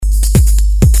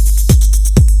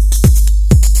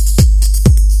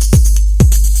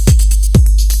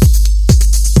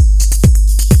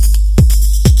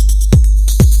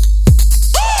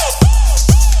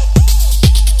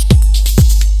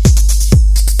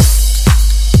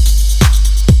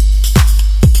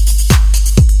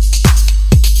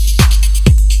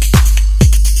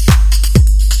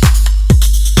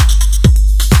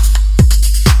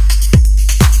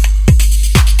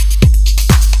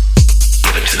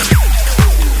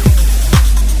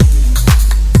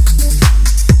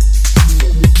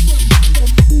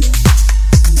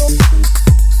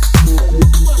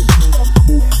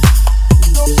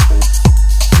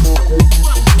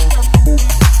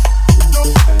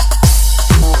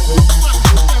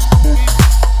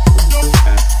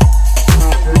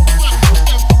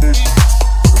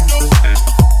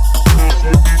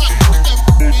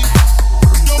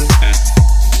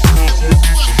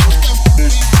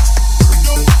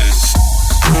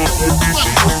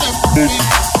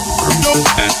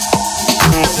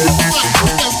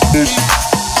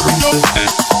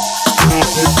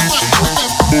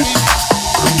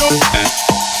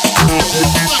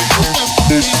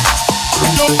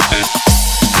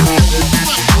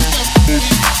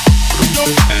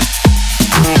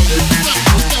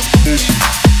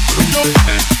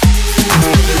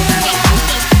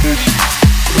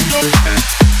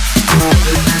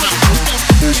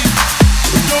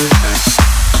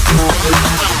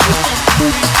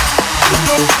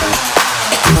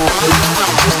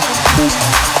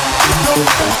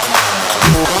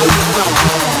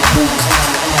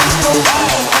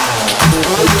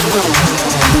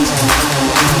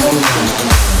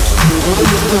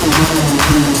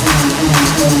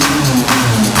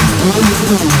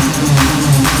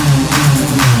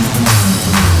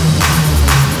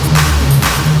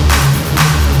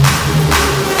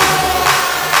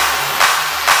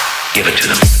Give it to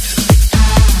them.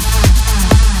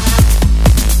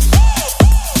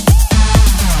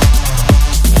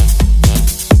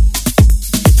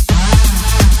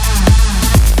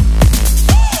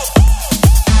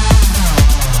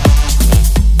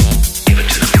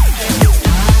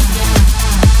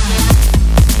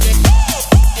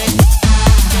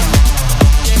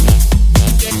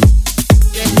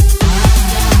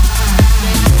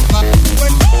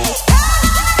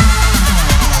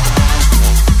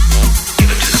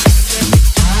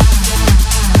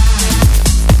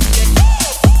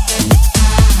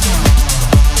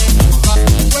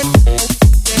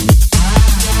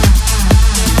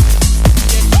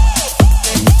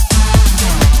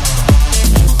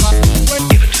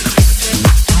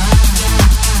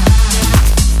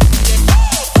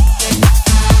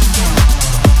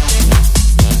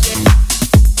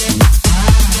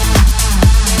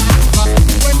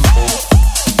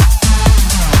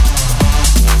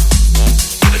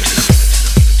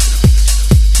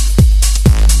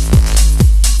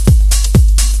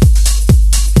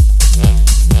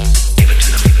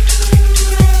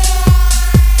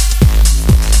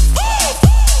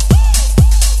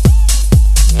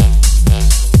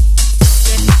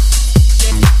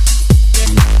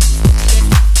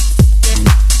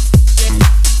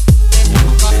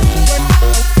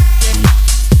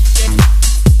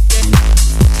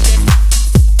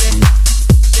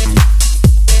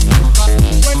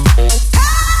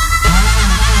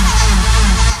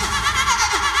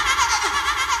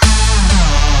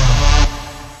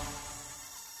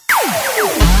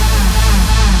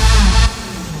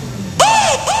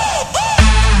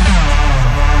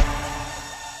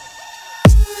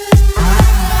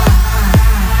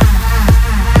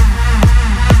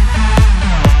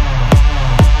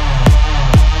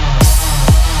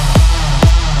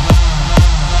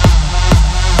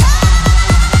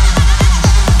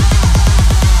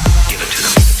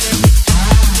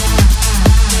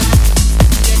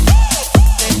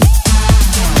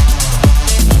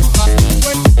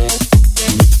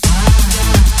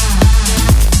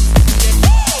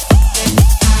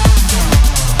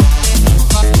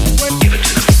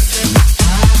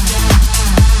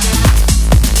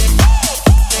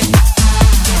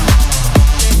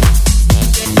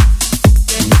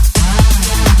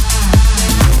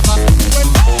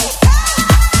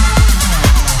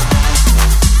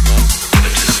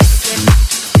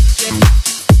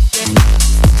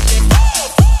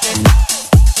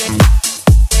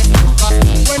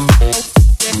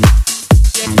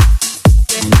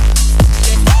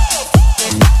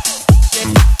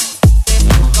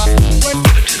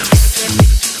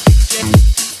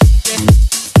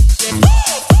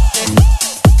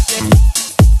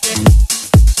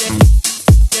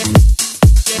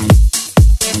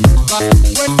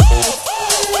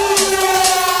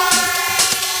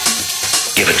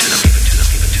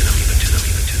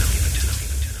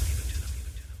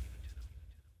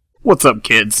 What's up,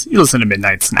 kids? You listen to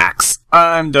Midnight Snacks.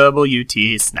 I'm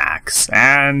WT Snacks,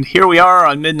 and here we are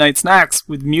on Midnight Snacks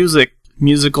with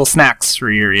musical snacks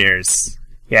for your ears.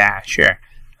 Yeah, sure.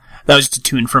 That was just a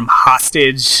tune from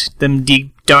Hostage, them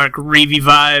deep, dark, ravey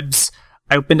vibes.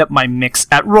 I opened up my mix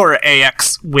at Rora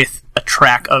AX with a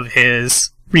track of his,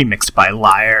 remixed by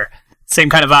Liar. Same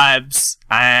kind of vibes,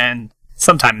 and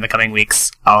sometime in the coming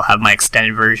weeks, I'll have my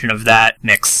extended version of that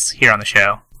mix here on the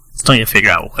show. Still need to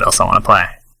figure out what else I want to play.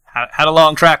 Had a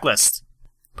long track list,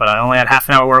 but I only had half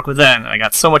an hour to work with then. I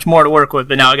got so much more to work with,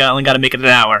 but now I only got to make it an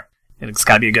hour. And it's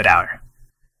got to be a good hour.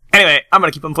 Anyway, I'm going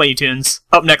to keep on playing you tunes.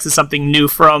 Up next is something new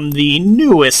from the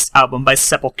newest album by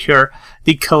Sepulture,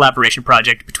 the collaboration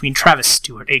project between Travis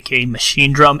Stewart, aka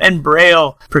Machine Drum, and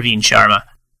Braille, Praveen Sharma.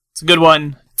 It's a good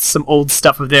one. It's some old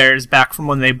stuff of theirs back from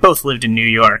when they both lived in New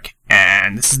York,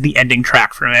 and this is the ending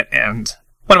track from it, and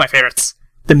one of my favorites.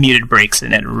 The muted breaks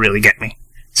in it really get me.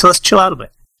 So let's chill out a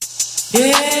bit.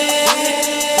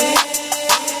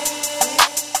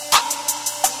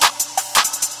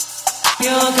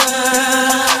 Your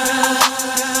girl.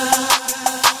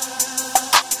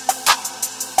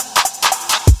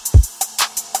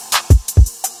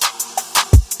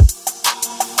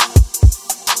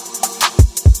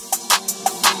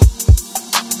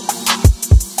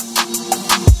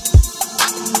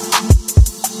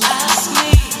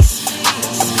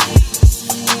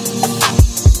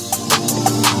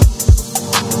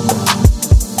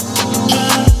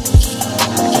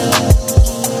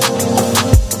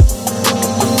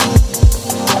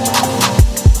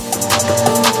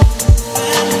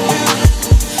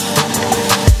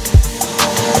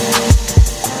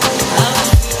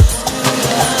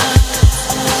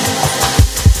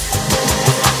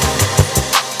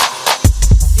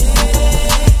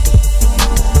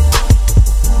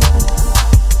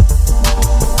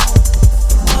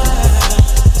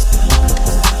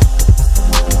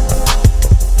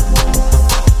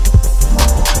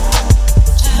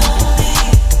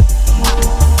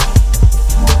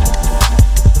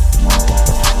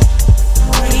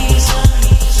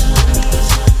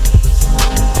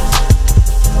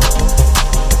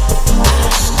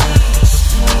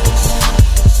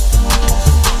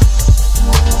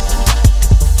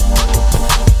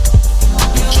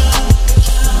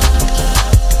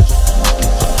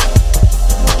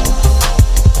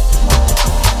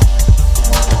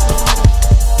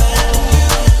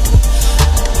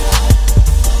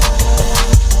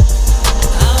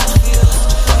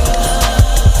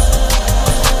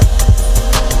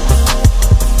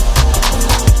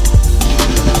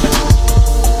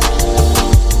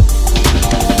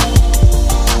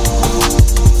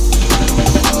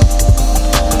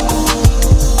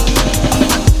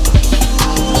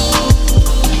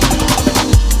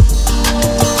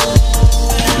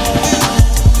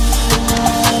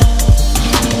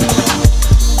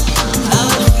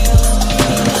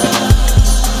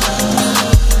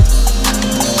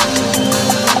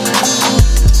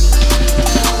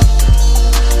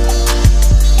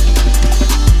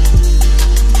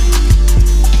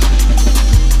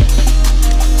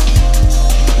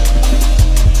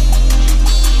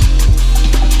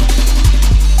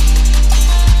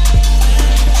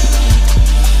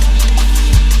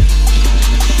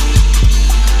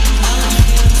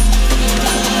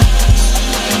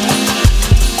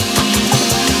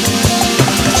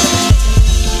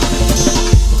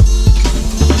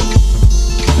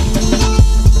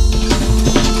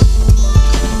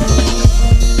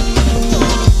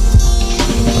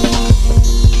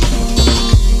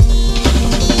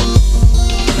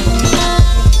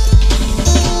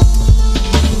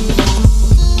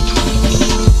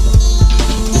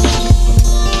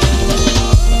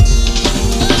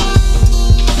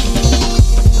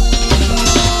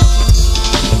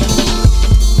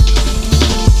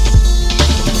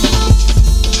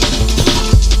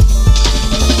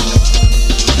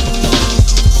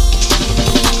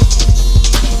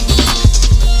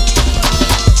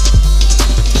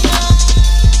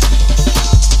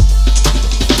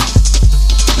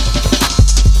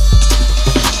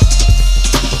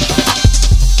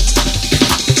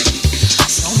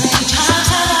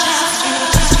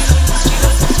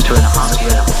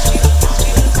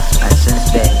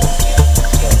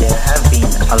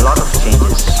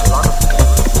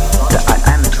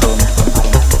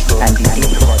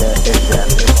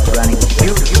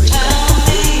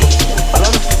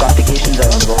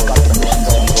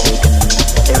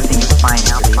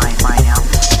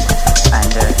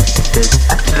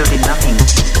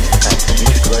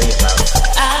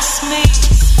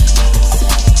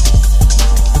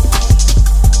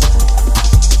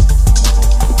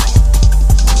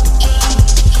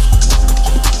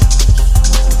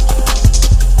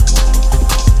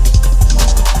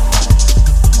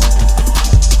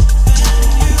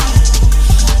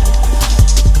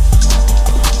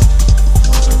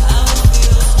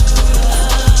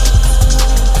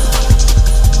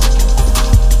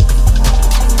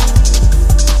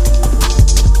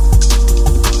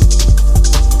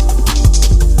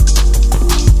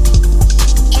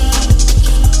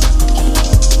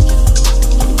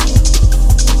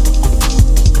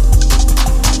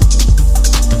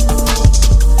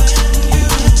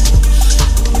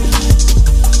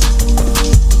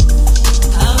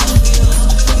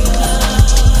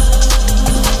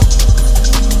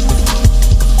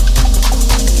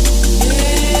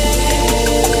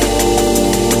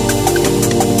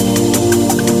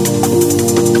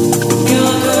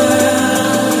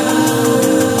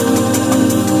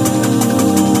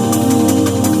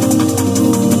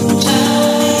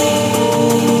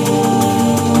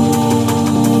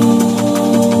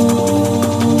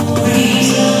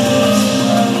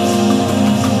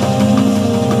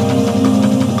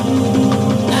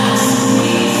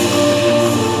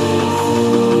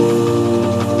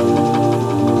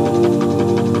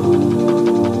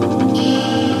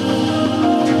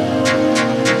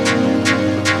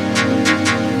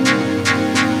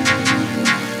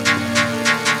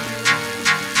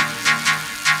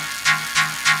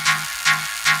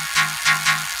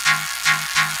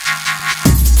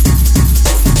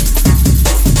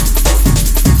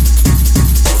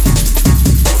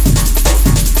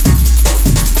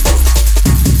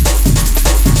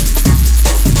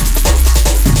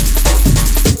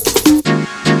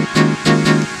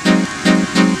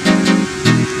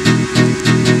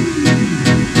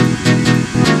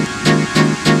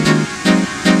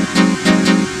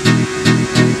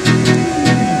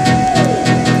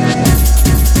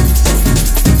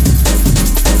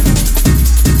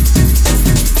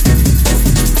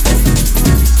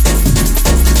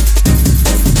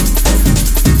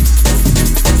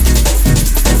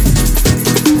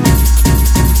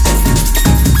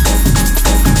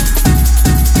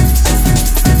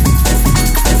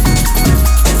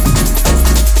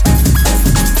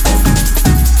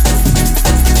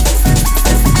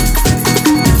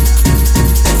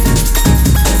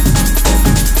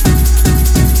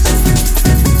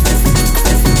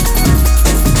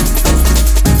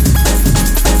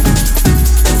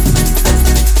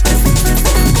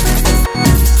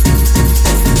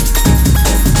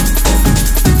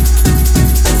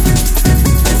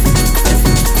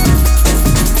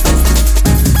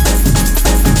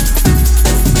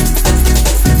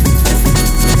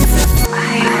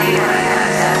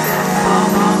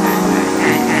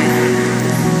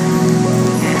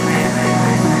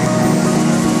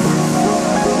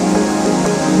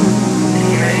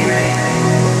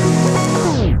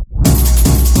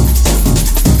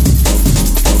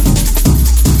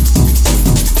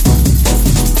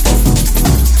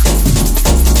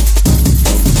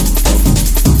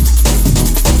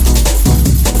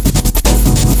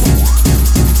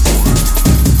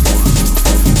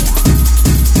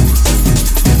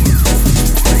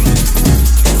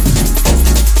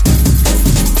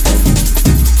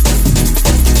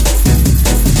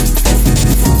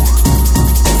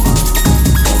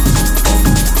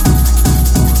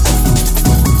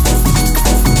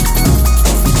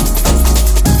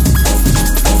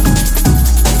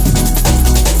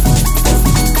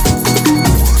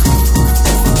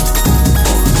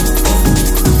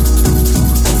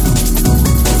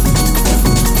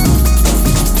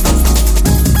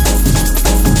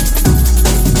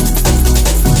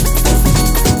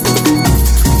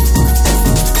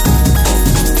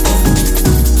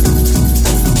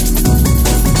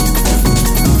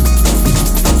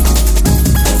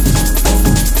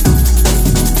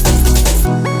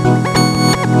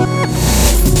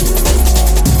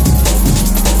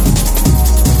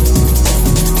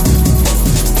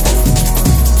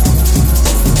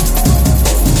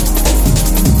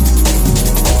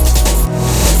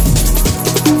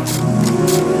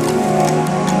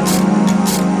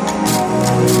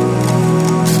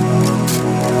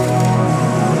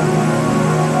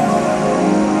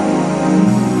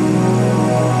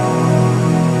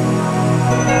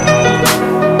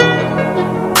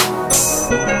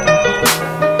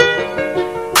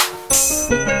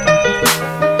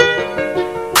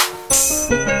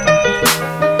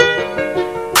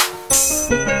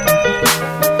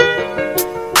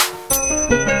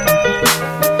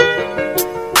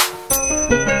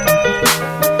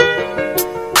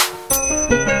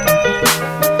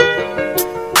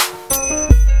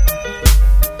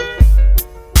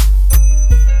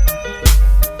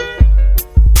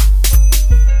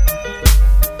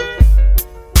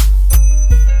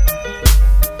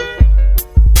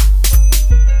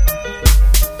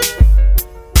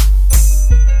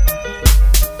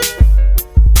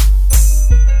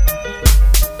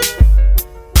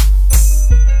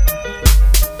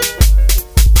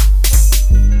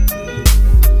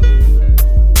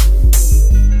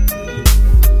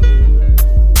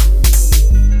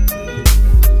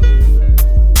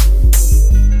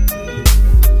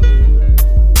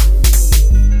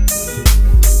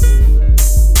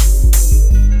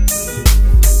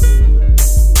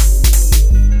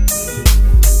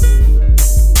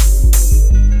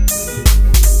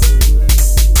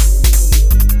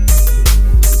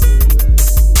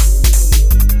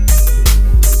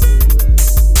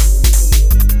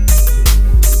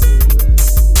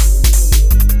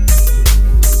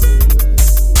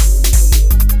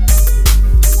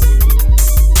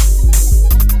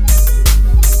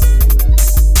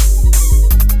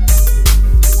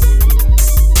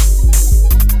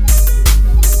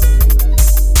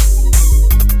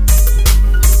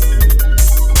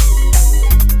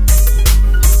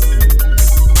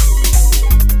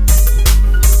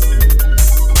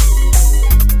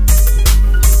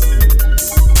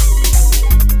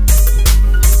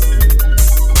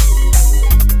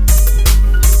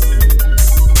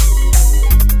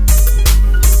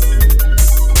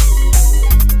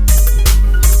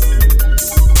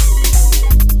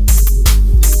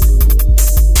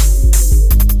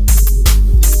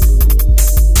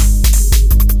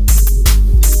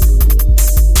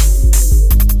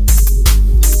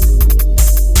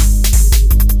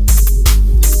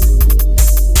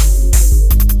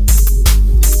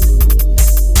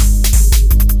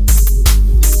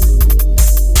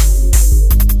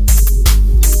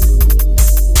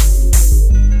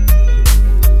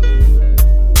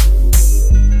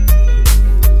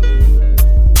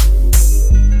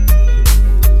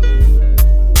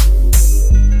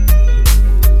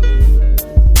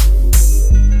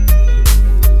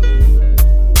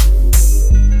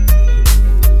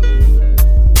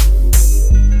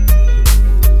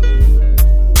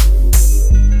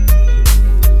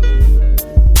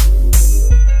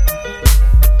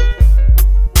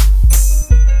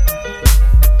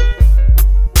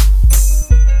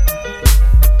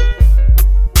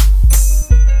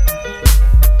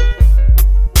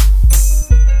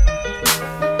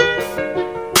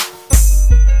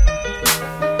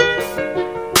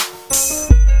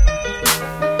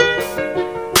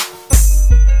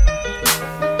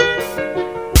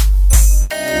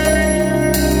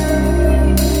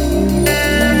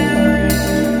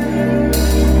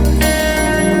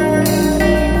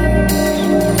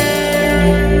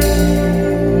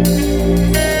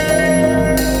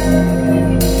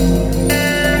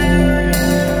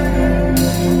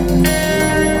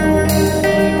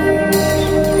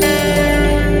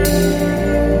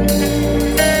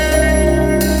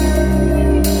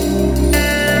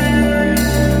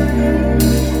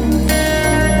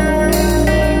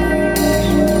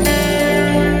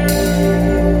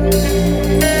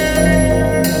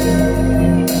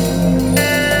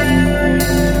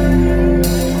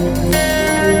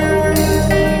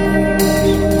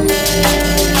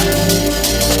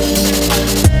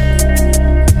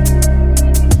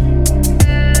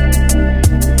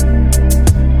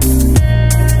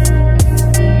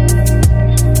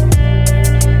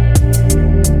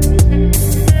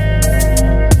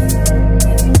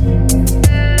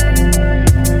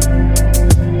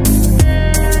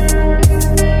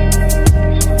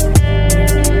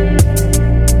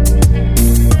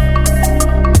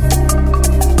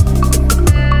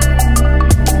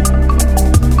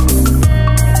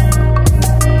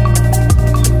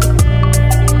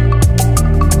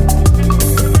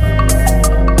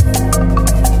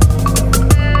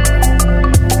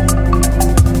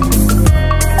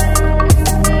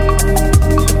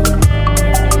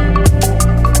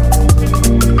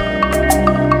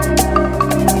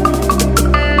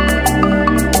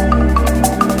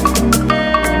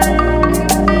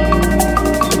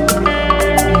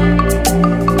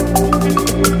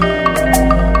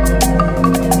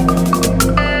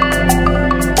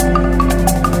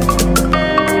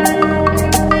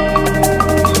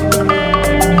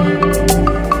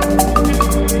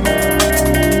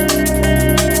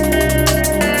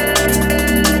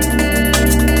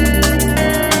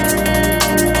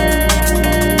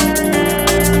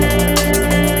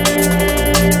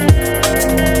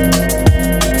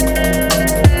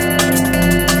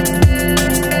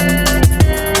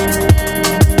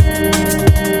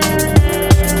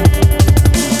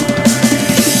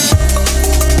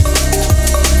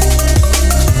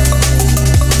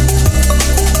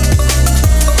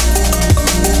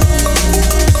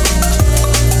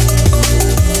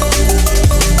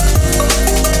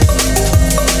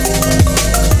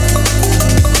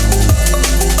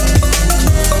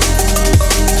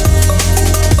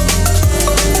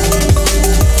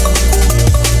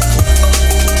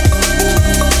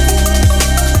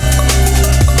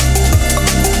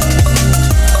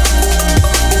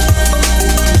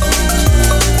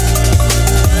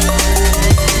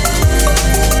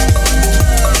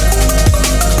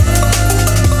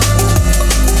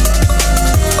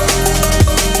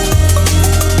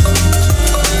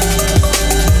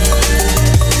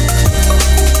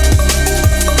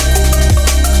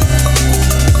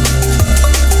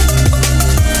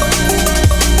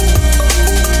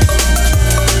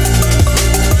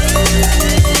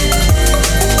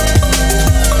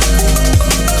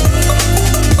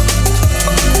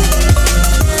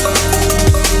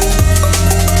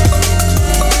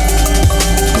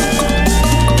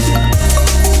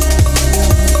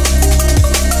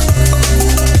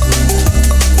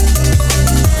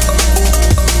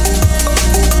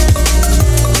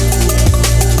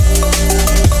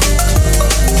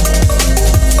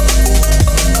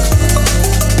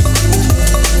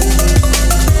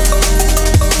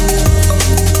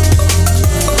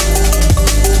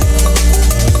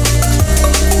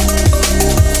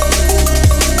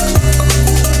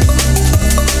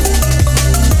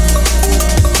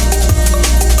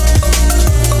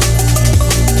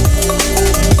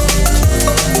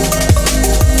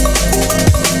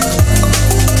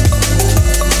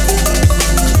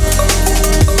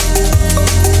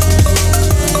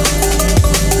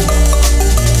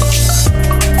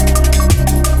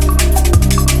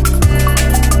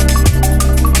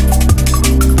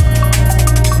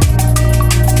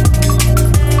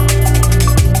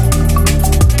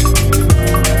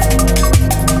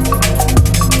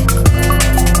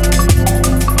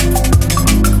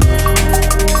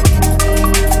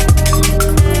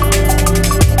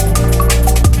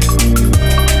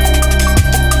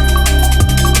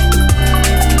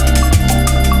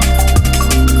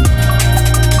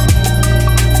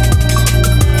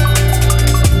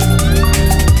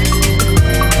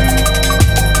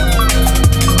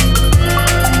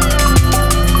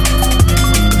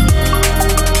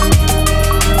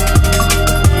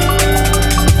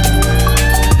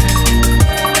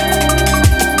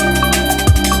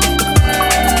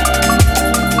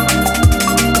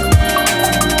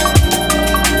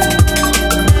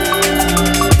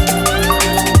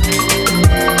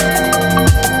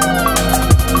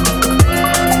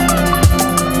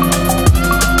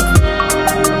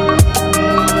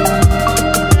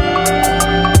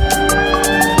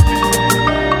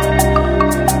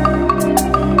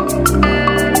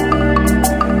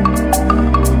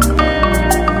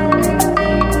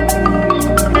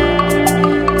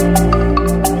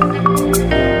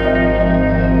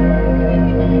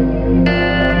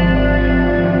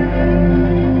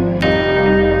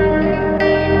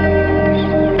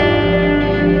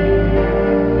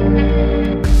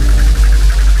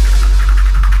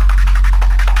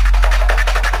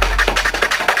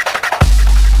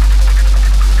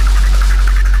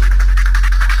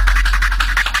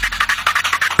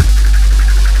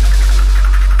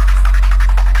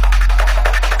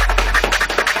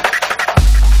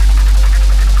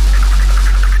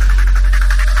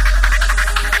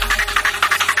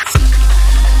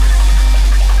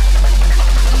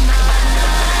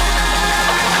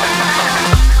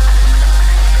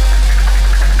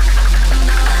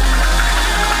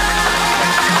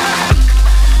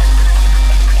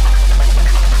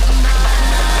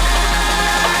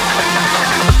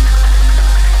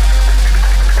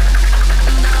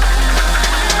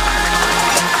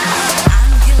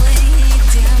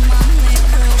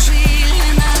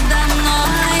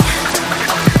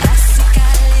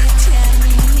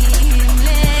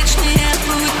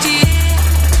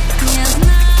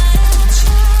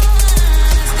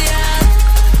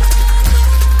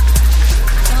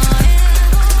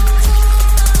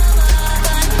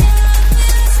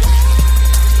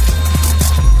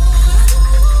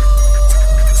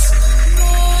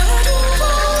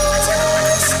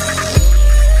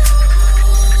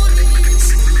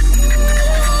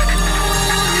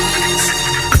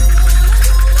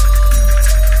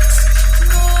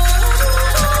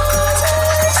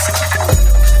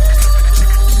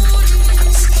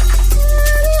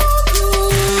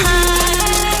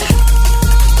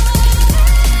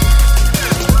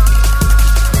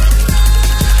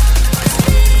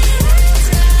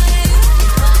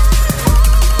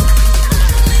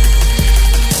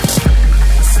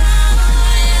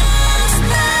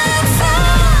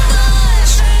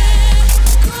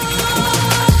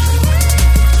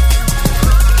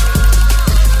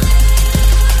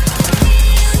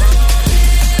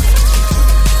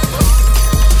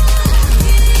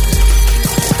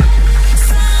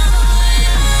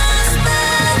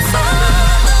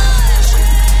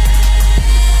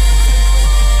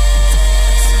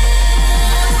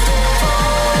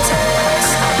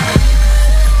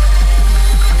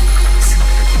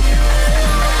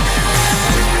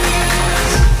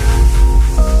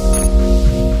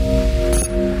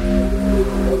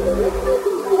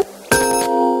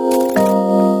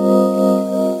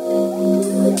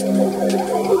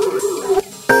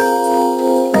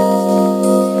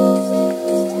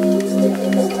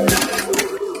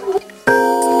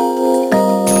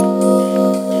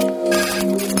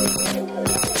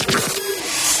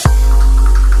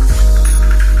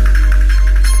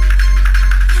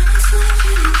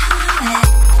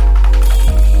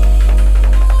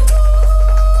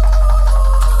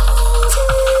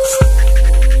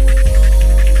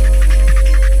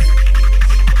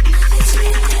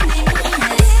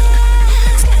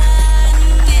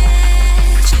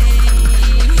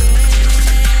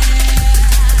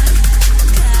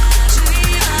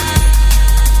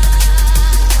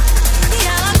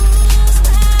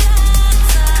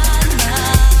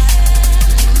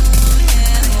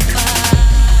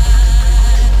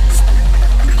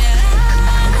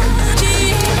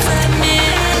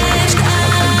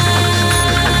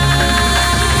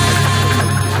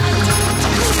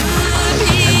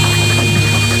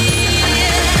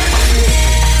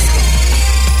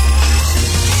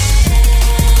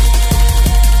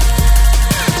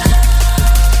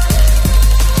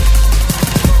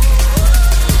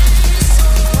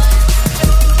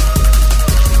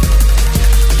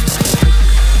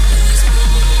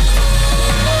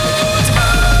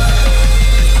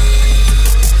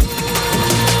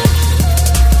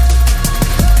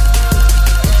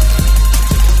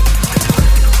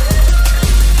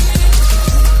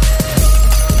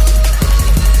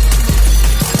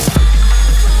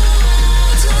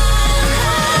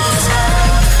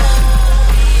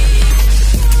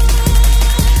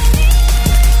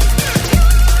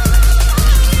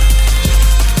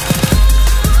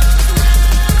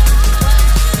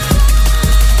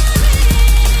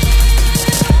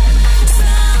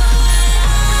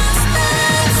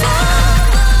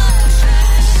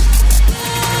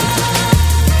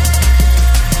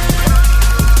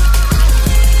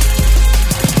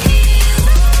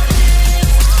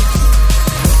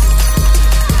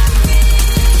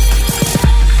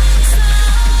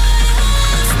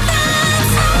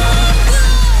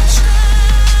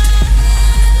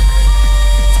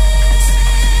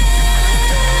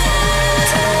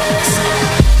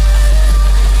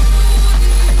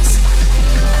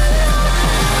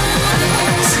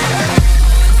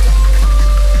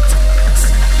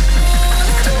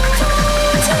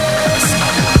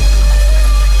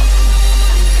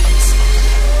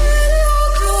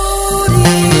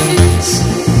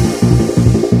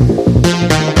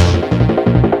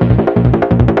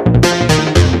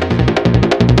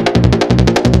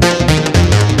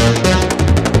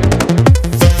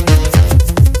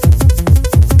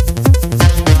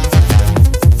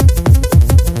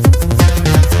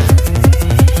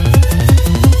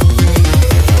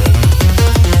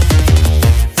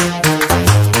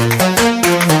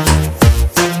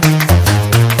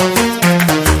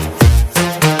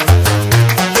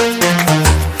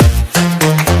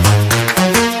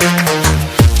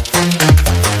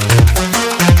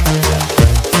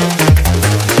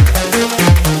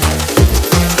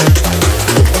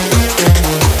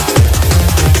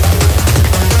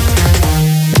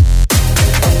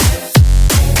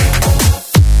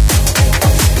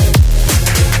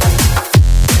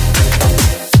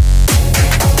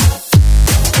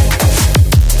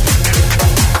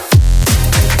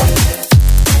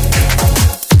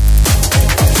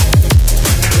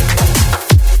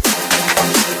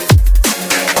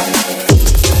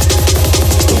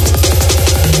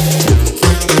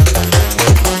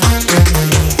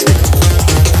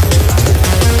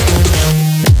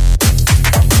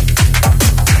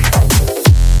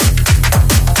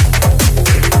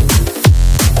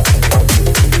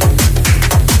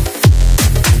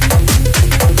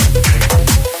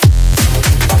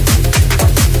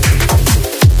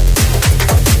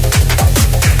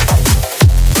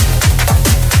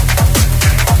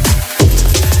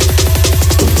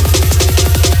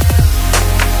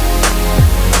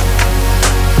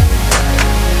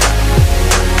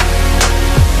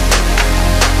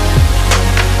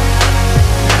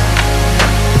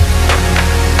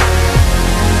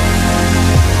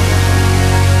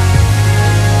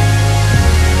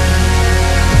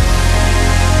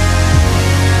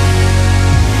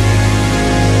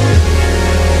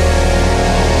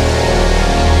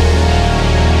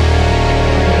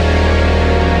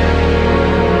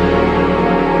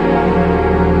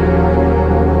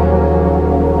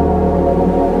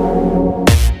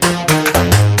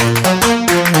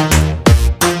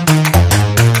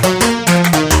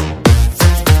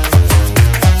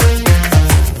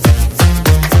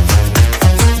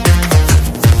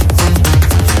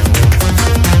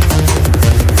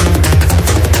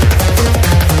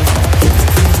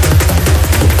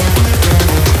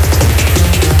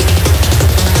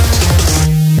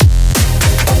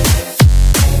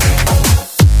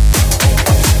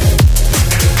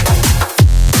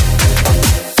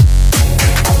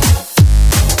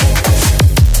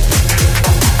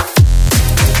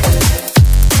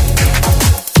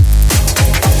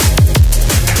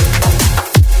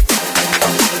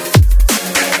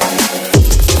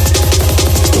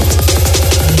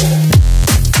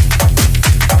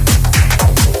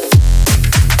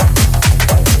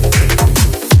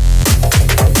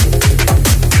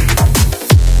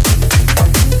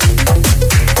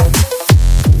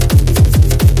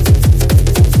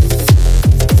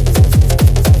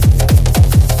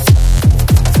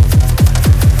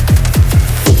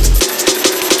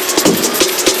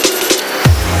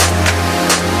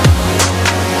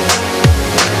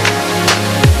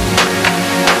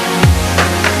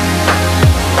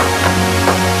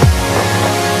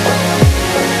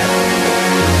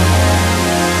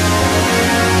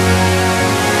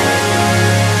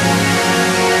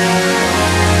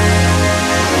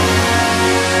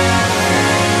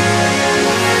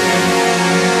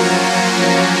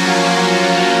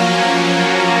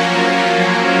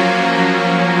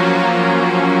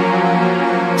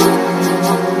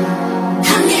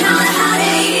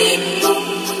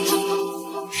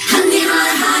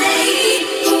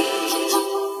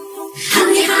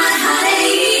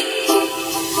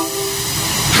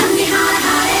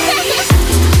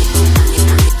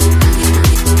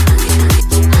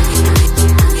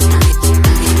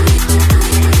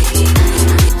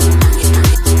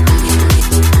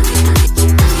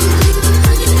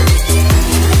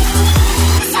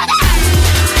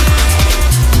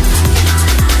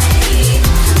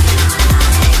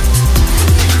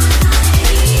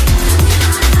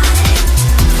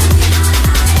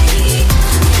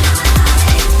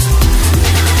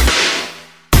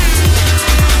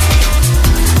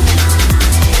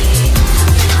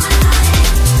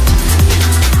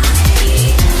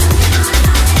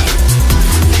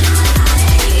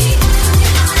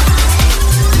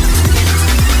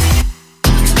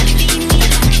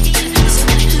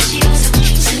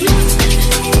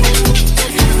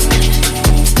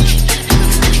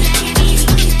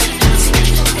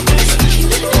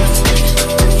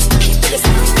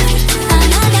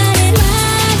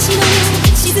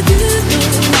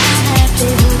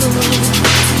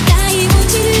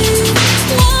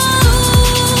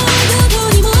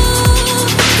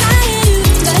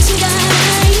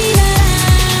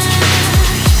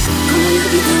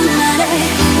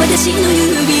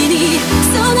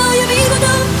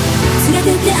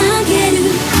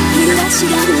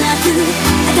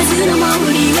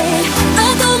 りへ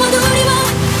後戻りは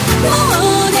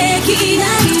もうできな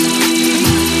い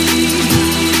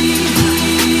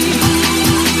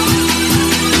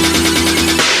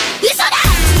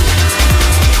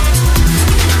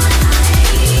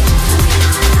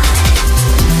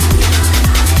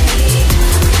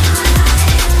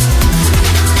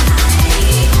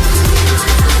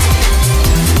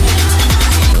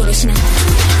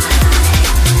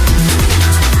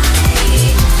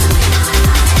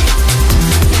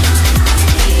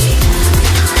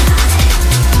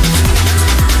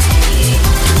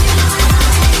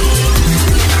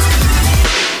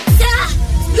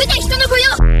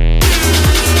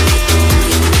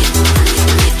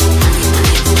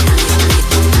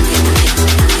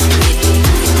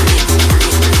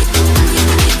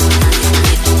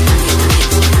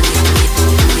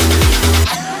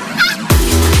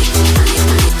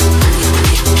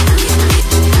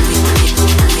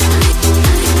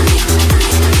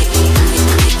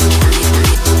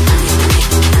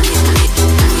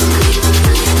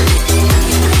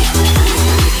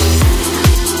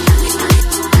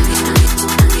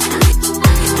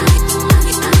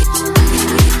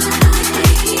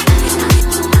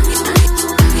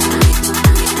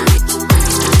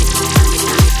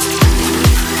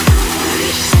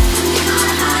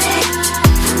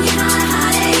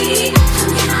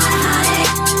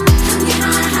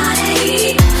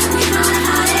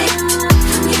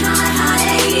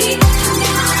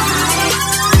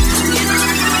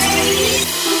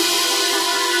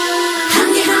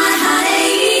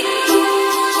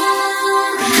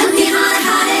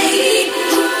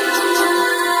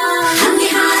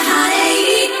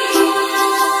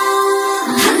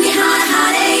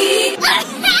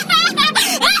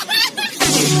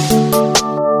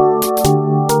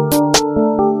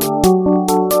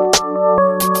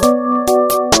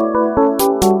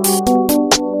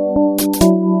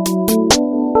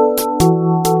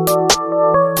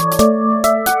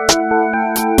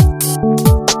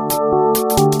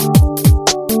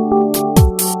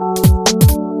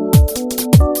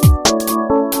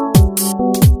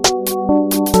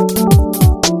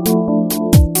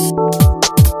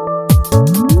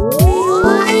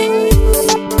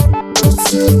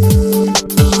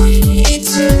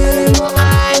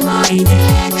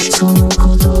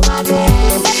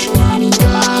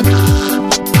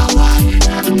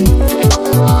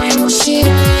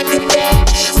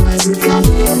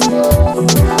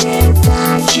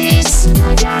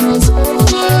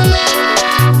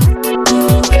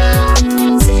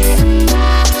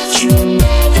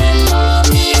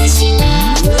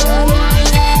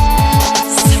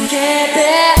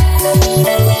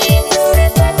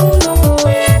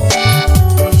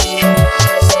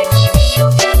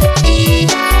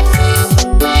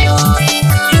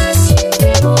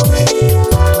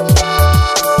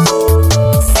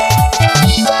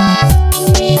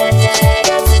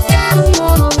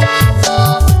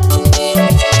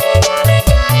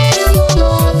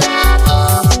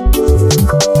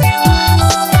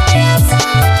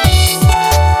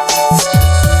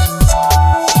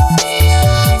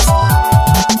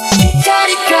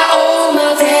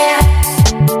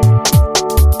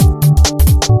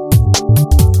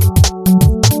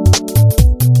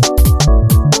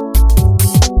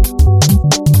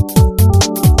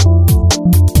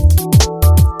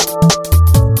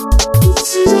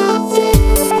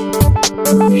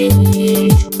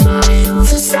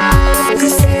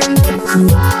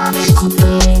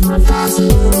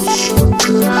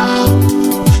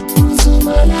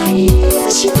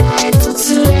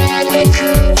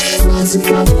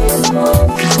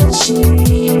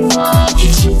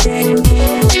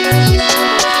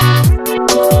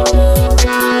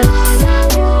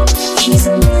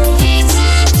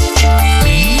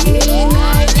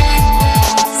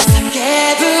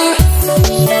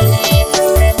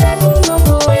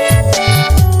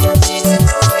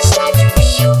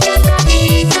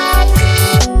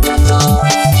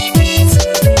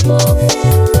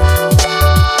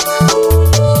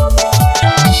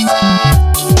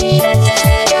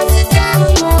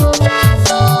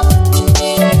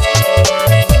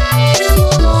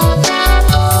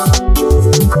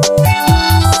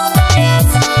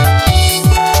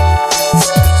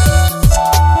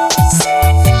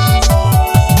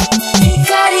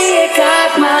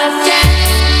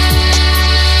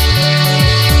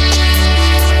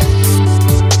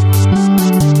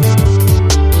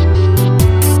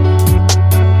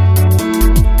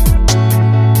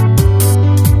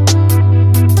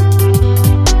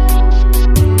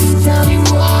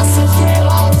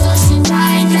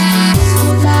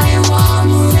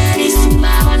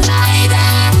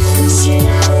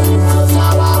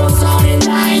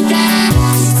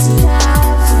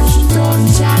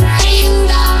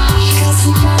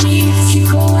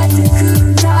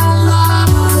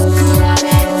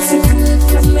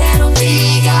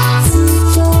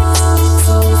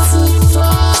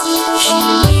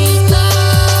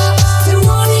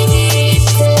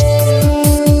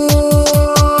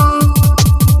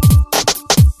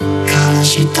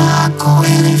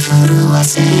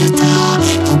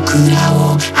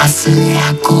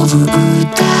ぶ歌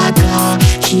が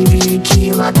響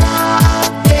き渡っ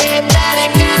て誰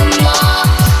かも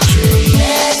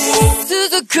続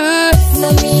く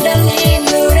涙に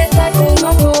濡れたこ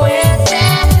の声で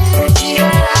打ち晴ら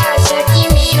した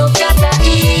君の肩抱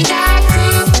く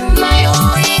迷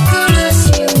い苦し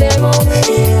んでも選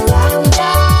んだ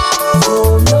こ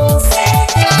の世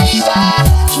界は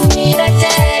君だけ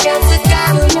が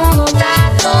掴むものだ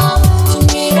と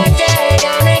君だけ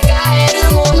が願え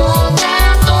るものだ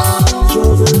と呼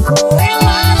ぶ声は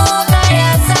もたや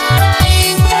さない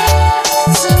で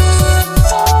ずっ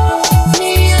と未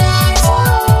来を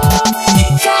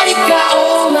光が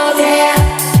追うまで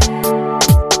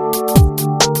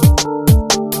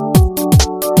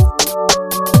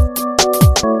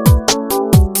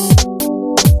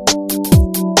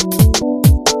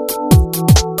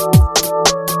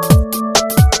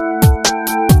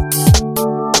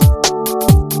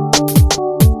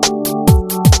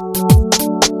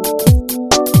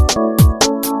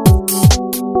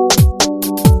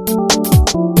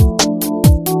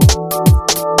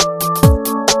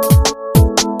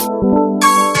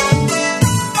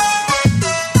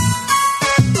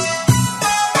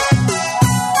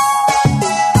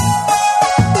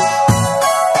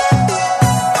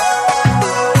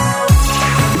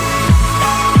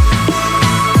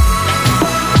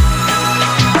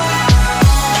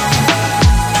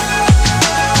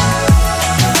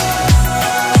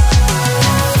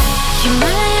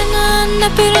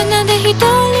プルナで一人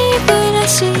暮ら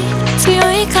し強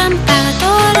い寒波が到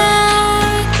来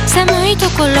寒いと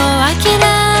ころは嫌い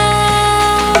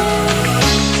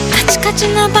カチカチ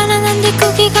のバナナで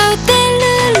釘が打てる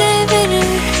レベル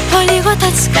掘りご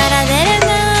たつから出れ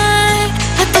ない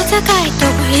暖かいと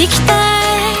こ行きた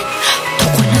い常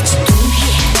夏と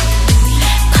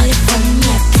カリフォルニ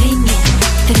アトレー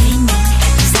ニング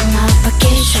サマーバケー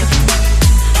ション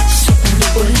そこに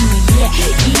俺もイエ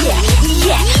イ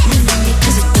エイ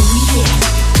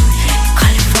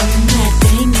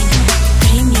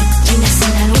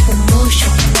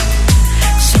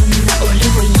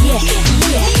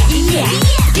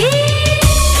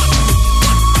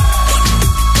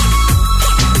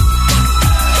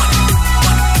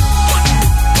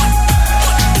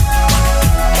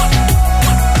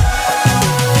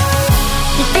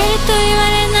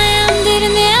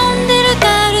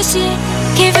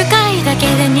毛深いだけ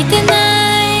で似てな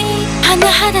い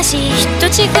甚だしい人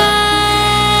違い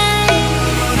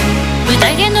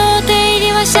宴毛のお手入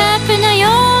りはシャープな4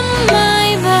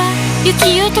枚は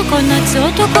雪男夏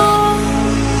男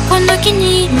この木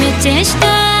にめっちゃしたい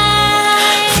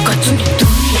深津にどう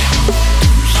や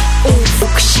往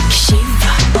復式シーバ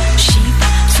ー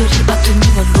それ後に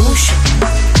はローション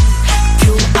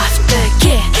今日アフター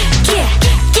ゲー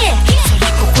それ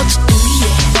心地どう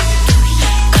や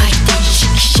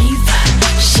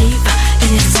シーバー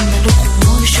イネスなロコ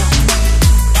モーション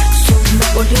そんな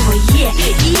俺はイエイ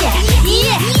エ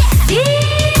イ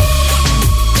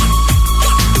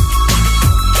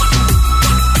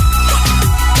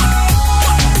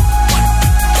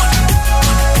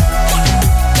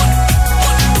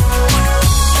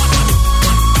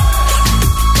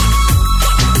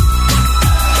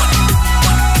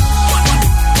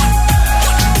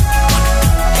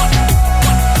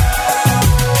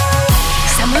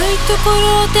ところ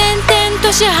を転々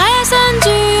とし早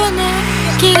34年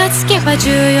気がつけば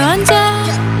14じゃ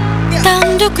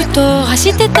単独と走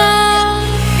ってた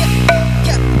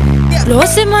ロー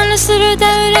セマルする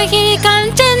だ裏切り完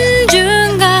全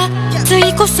順が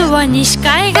次こそは西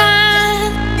海岸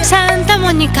サンタ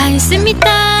モニカに住みた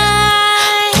い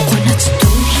常夏と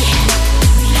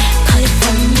カリフ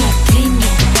ォルニア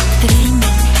トレーニング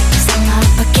サマー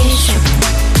バケーション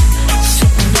そ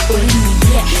こに俺も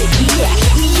イエ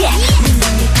イ南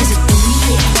風と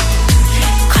家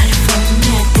カリフォル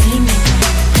ニアドリーミ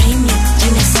ングジ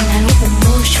ェネスなロコモ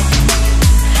ーション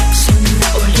そんな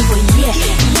俺はイエ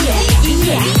イ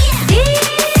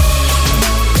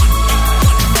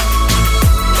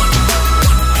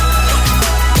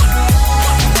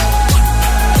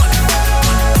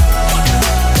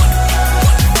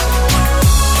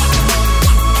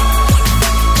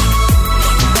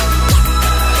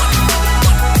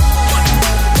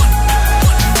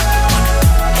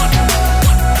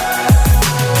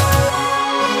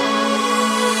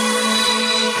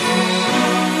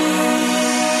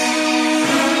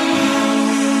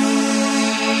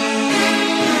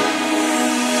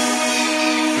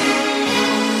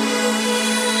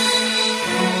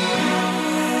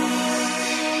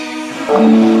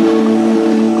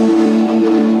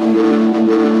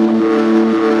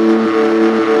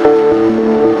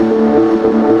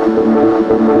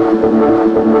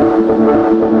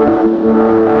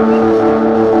「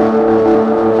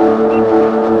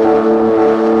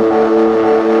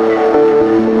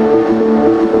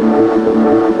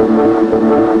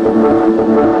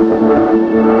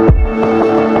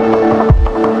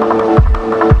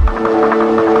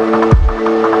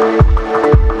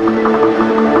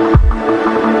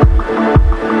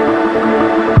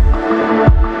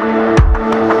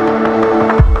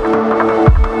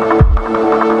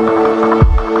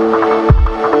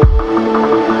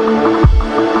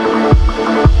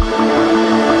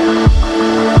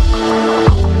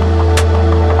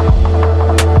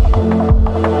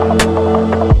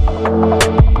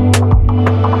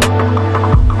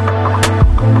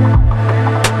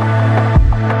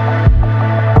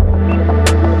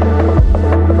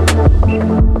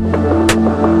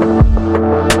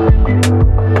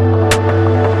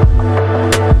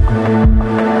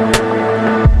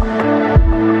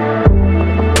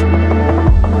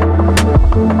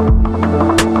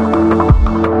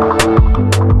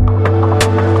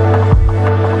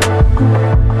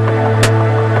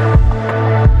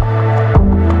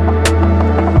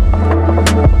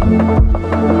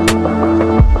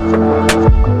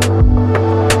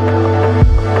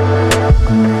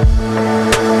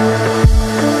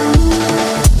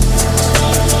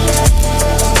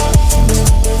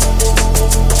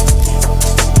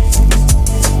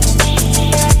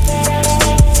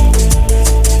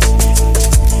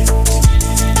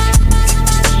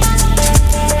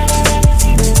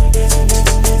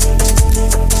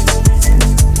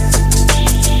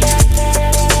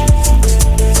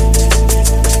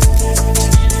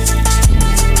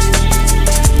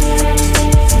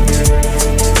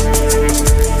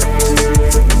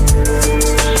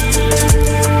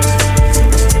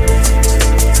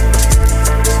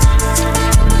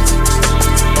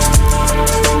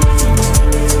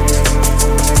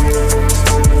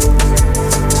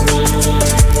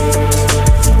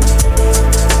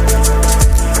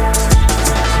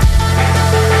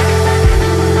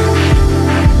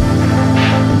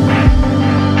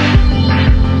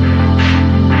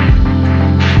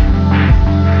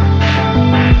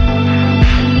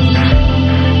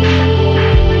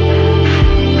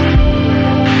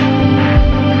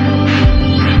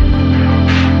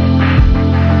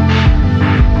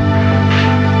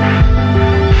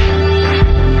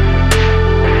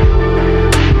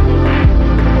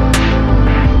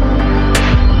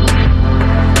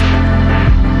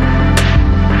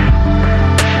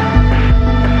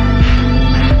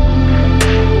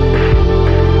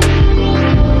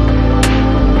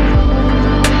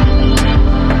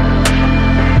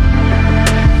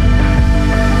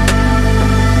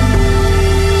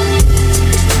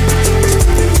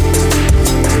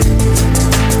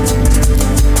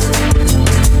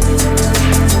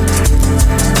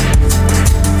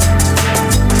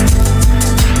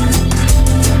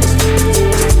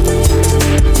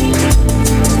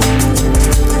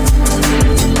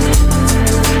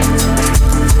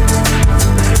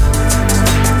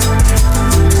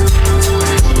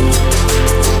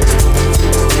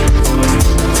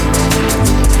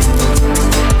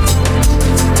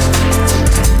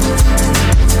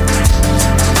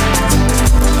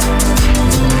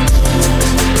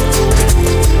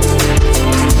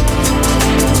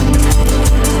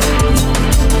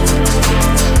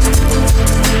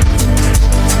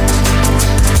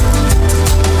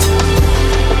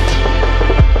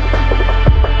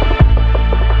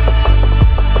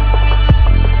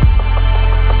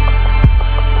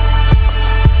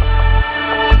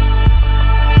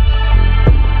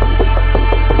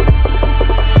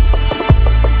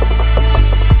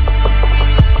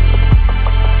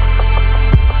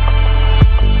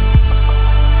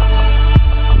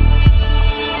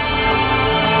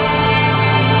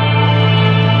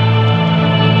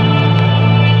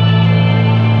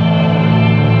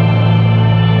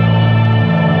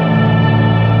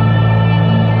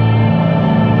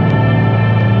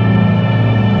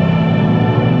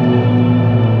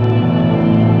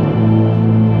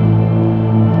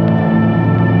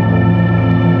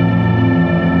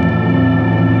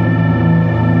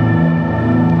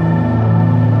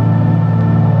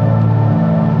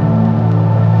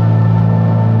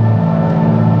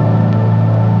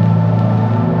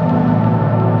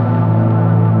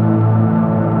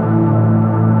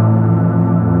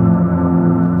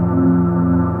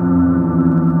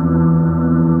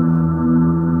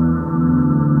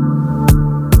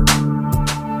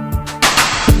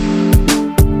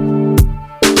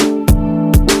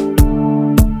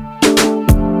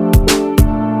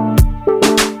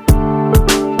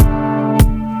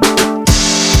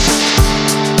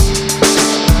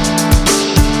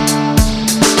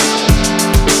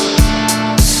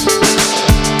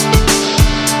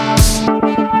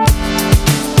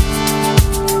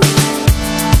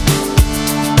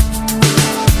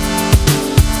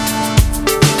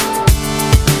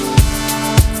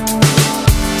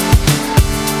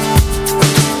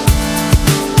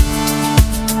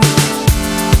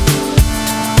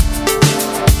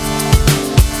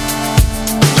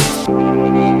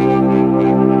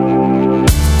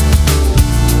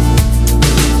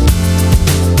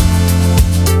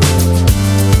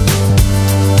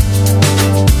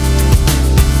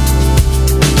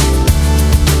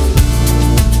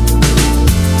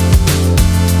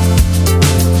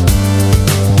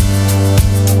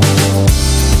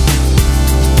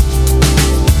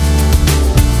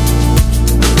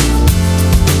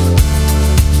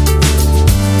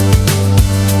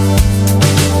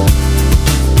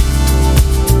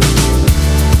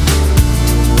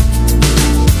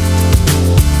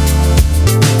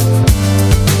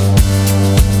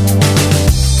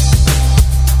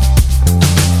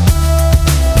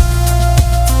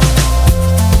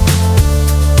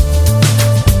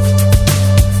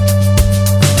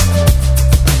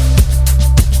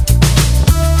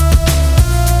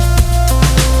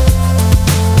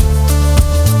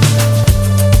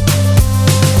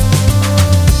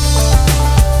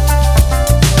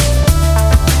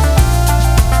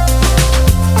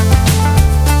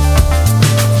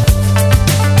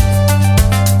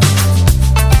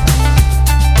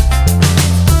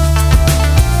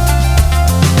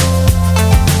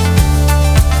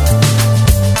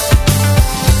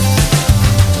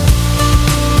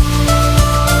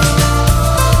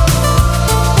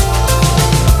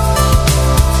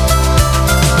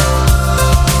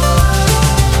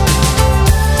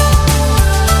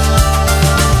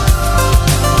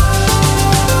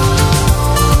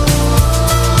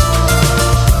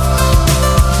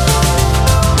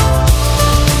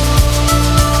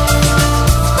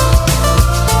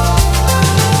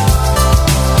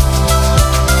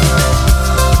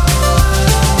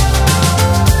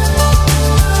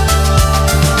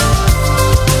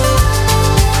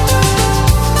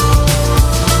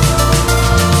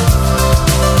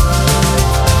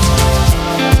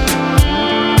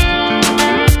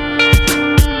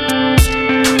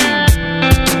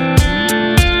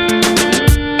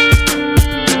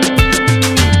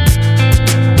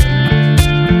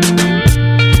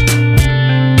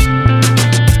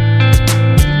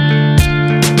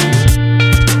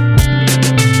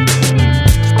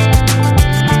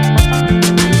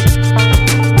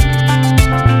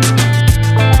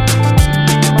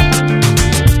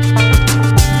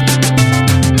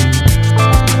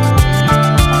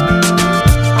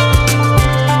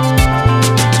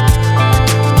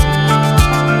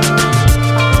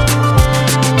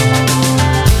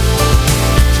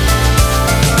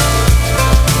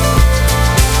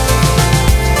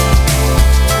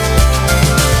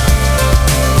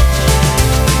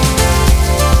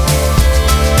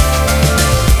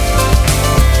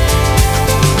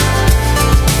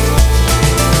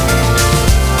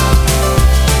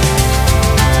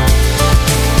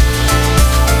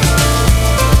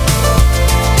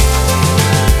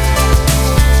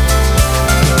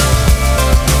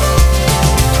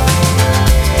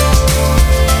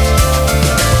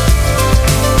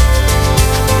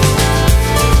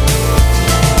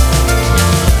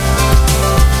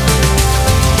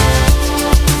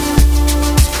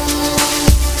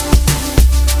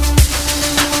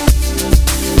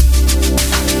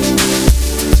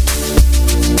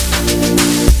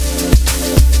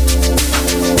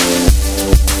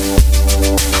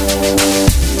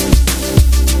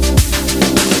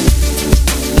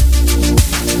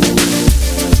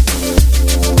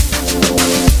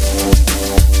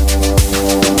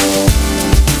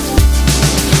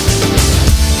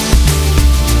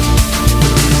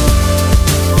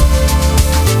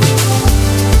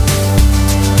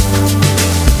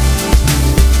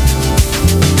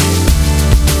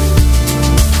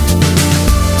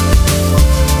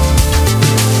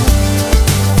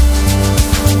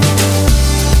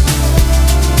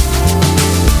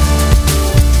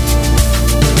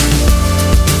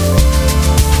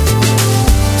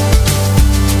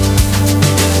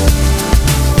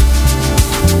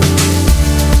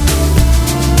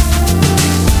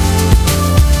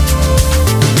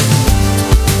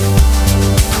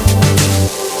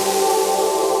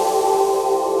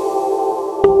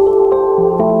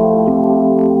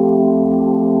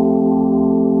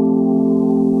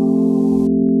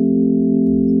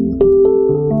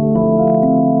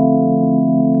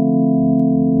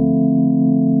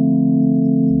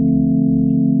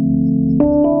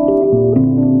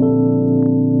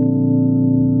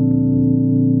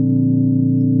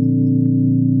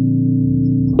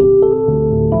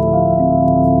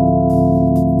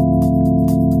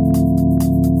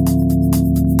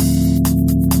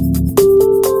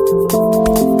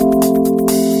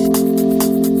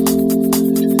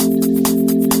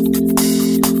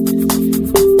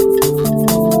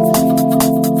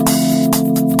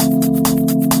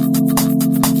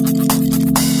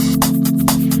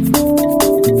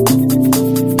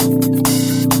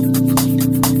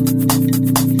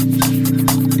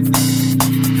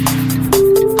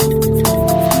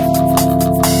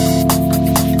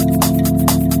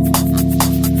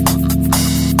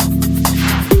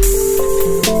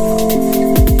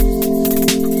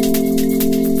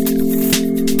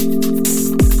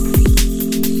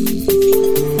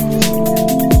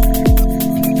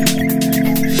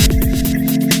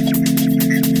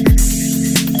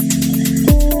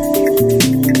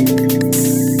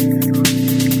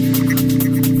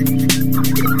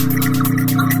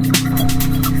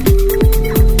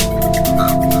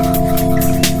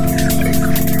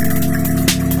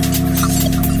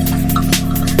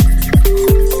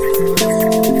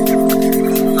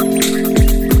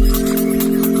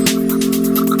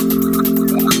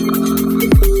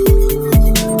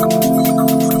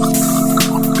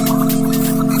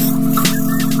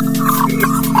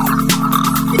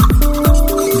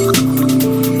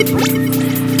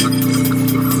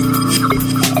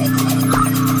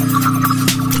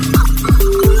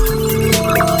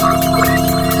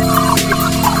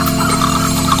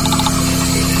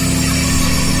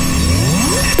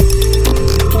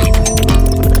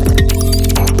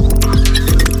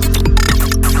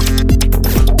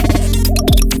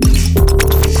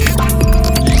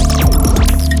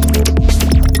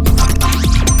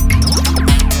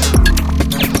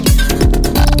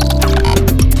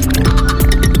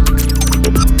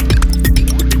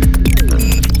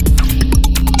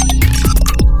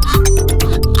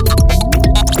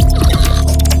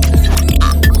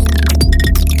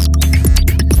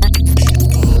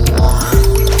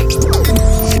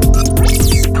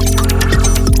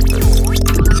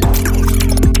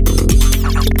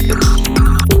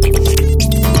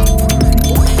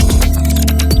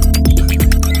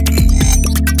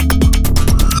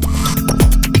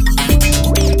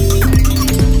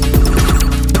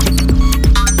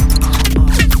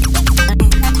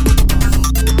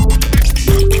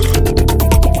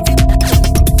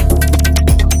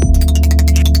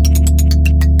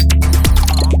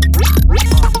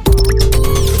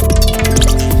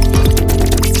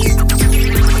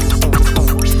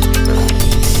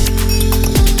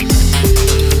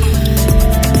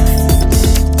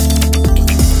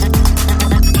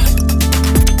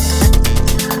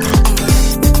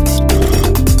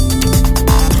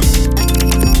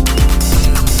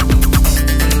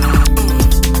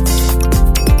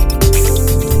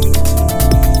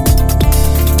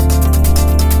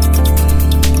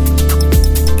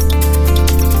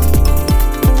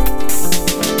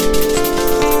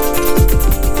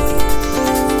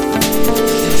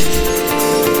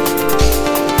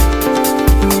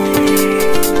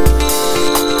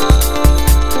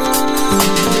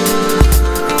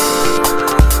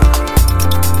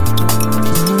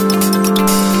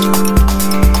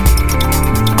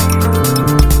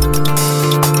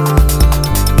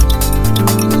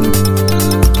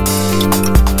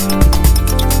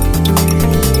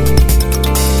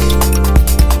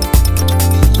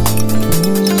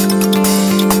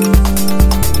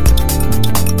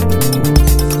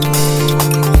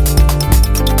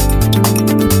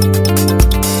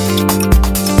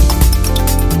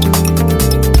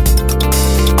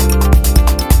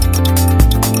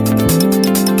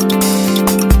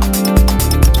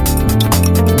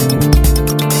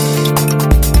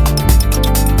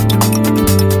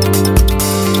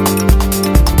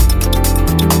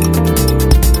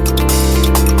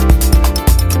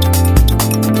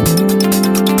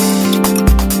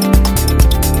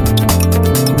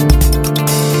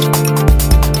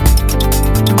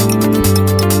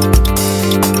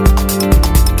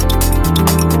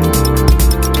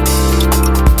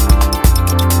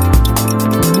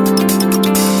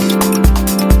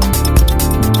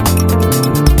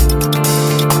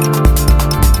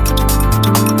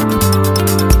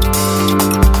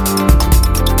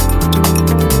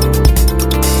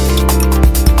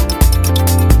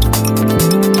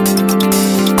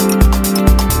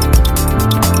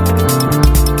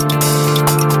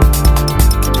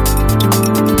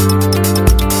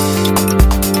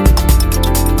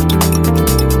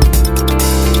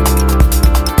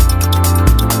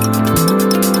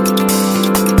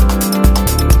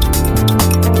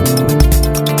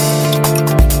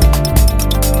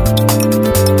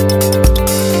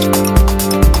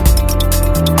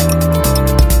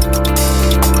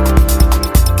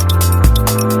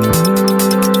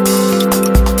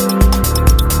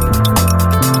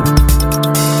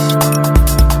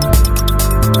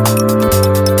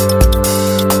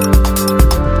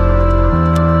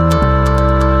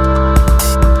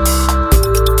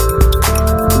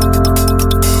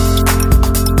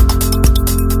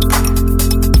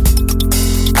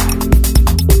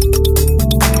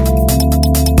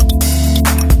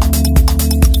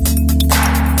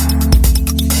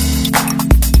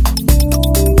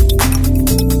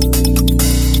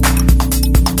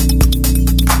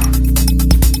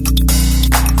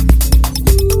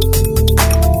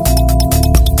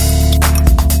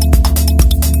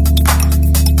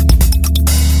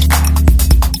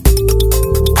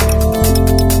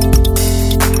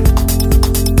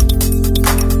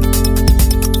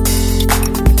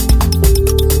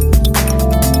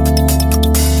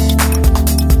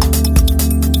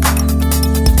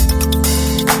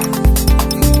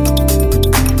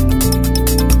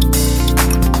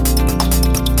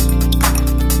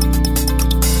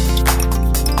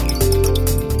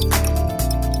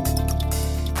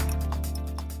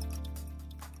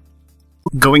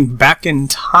going back in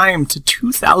time to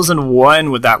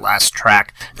 2001 with that last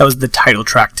track. That was the title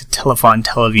track to Telephone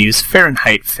Tel Aviv's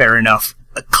Fahrenheit Fair Enough,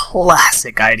 a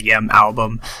classic IDM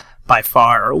album, by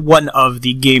far one of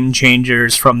the game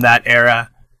changers from that era.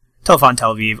 Telephone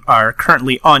Tel Aviv are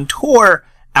currently on tour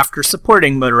after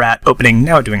supporting Moderat opening,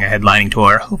 now doing a headlining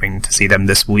tour, hoping to see them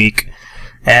this week.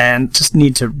 And just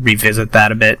need to revisit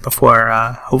that a bit before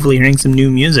hopefully hearing some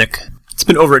new music. It's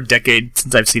been over a decade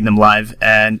since I've seen them live,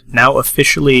 and now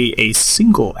officially a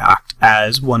single act,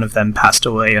 as one of them passed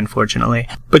away, unfortunately.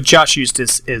 But Josh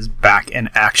Eustace is back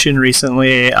in action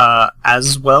recently,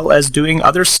 as well as doing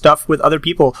other stuff with other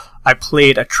people. I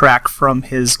played a track from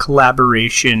his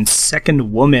collaboration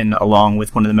Second Woman along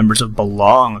with one of the members of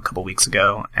Belong a couple weeks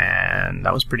ago, and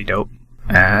that was pretty dope.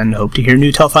 And hope to hear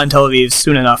new Telephone Tel Aviv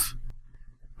soon enough.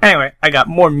 Anyway, I got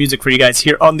more music for you guys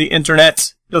here on the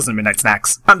internet. Listen to Midnight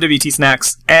Snacks. I'm WT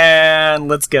Snacks, and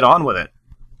let's get on with it.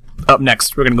 Up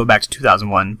next, we're going to go back to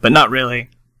 2001, but not really.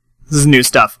 This is new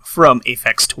stuff from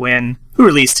Aphex Twin, who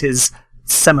released his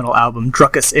seminal album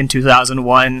Druckus in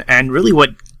 2001, and really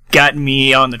what got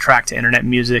me on the track to internet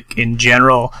music in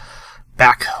general,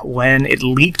 back when it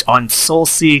leaked on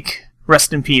Soulseek.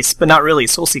 Rest in peace, but not really.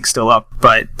 Soulseek's still up,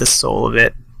 but the soul of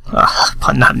it,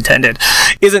 pun not intended,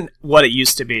 isn't what it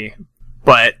used to be.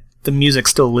 But the music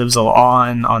still lives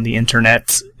on the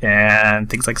internet, and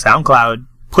things like SoundCloud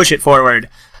push it forward.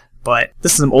 But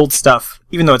this is some old stuff,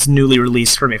 even though it's newly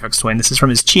released from Aphex Twin. This is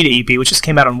from his Cheetah EP, which just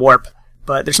came out on Warp.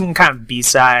 But there's some kind of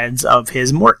B-sides of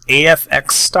his more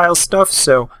AFX-style stuff,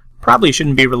 so probably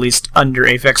shouldn't be released under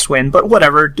Aphex Twin, but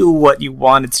whatever, do what you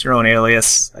want, it's your own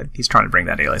alias. He's trying to bring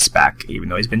that alias back, even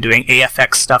though he's been doing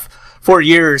AFX stuff for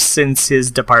years since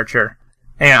his departure.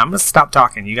 And I'm gonna stop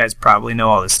talking, you guys probably know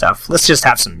all this stuff. Let's just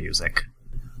have some music.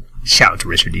 Shout out to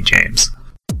Richard D. James.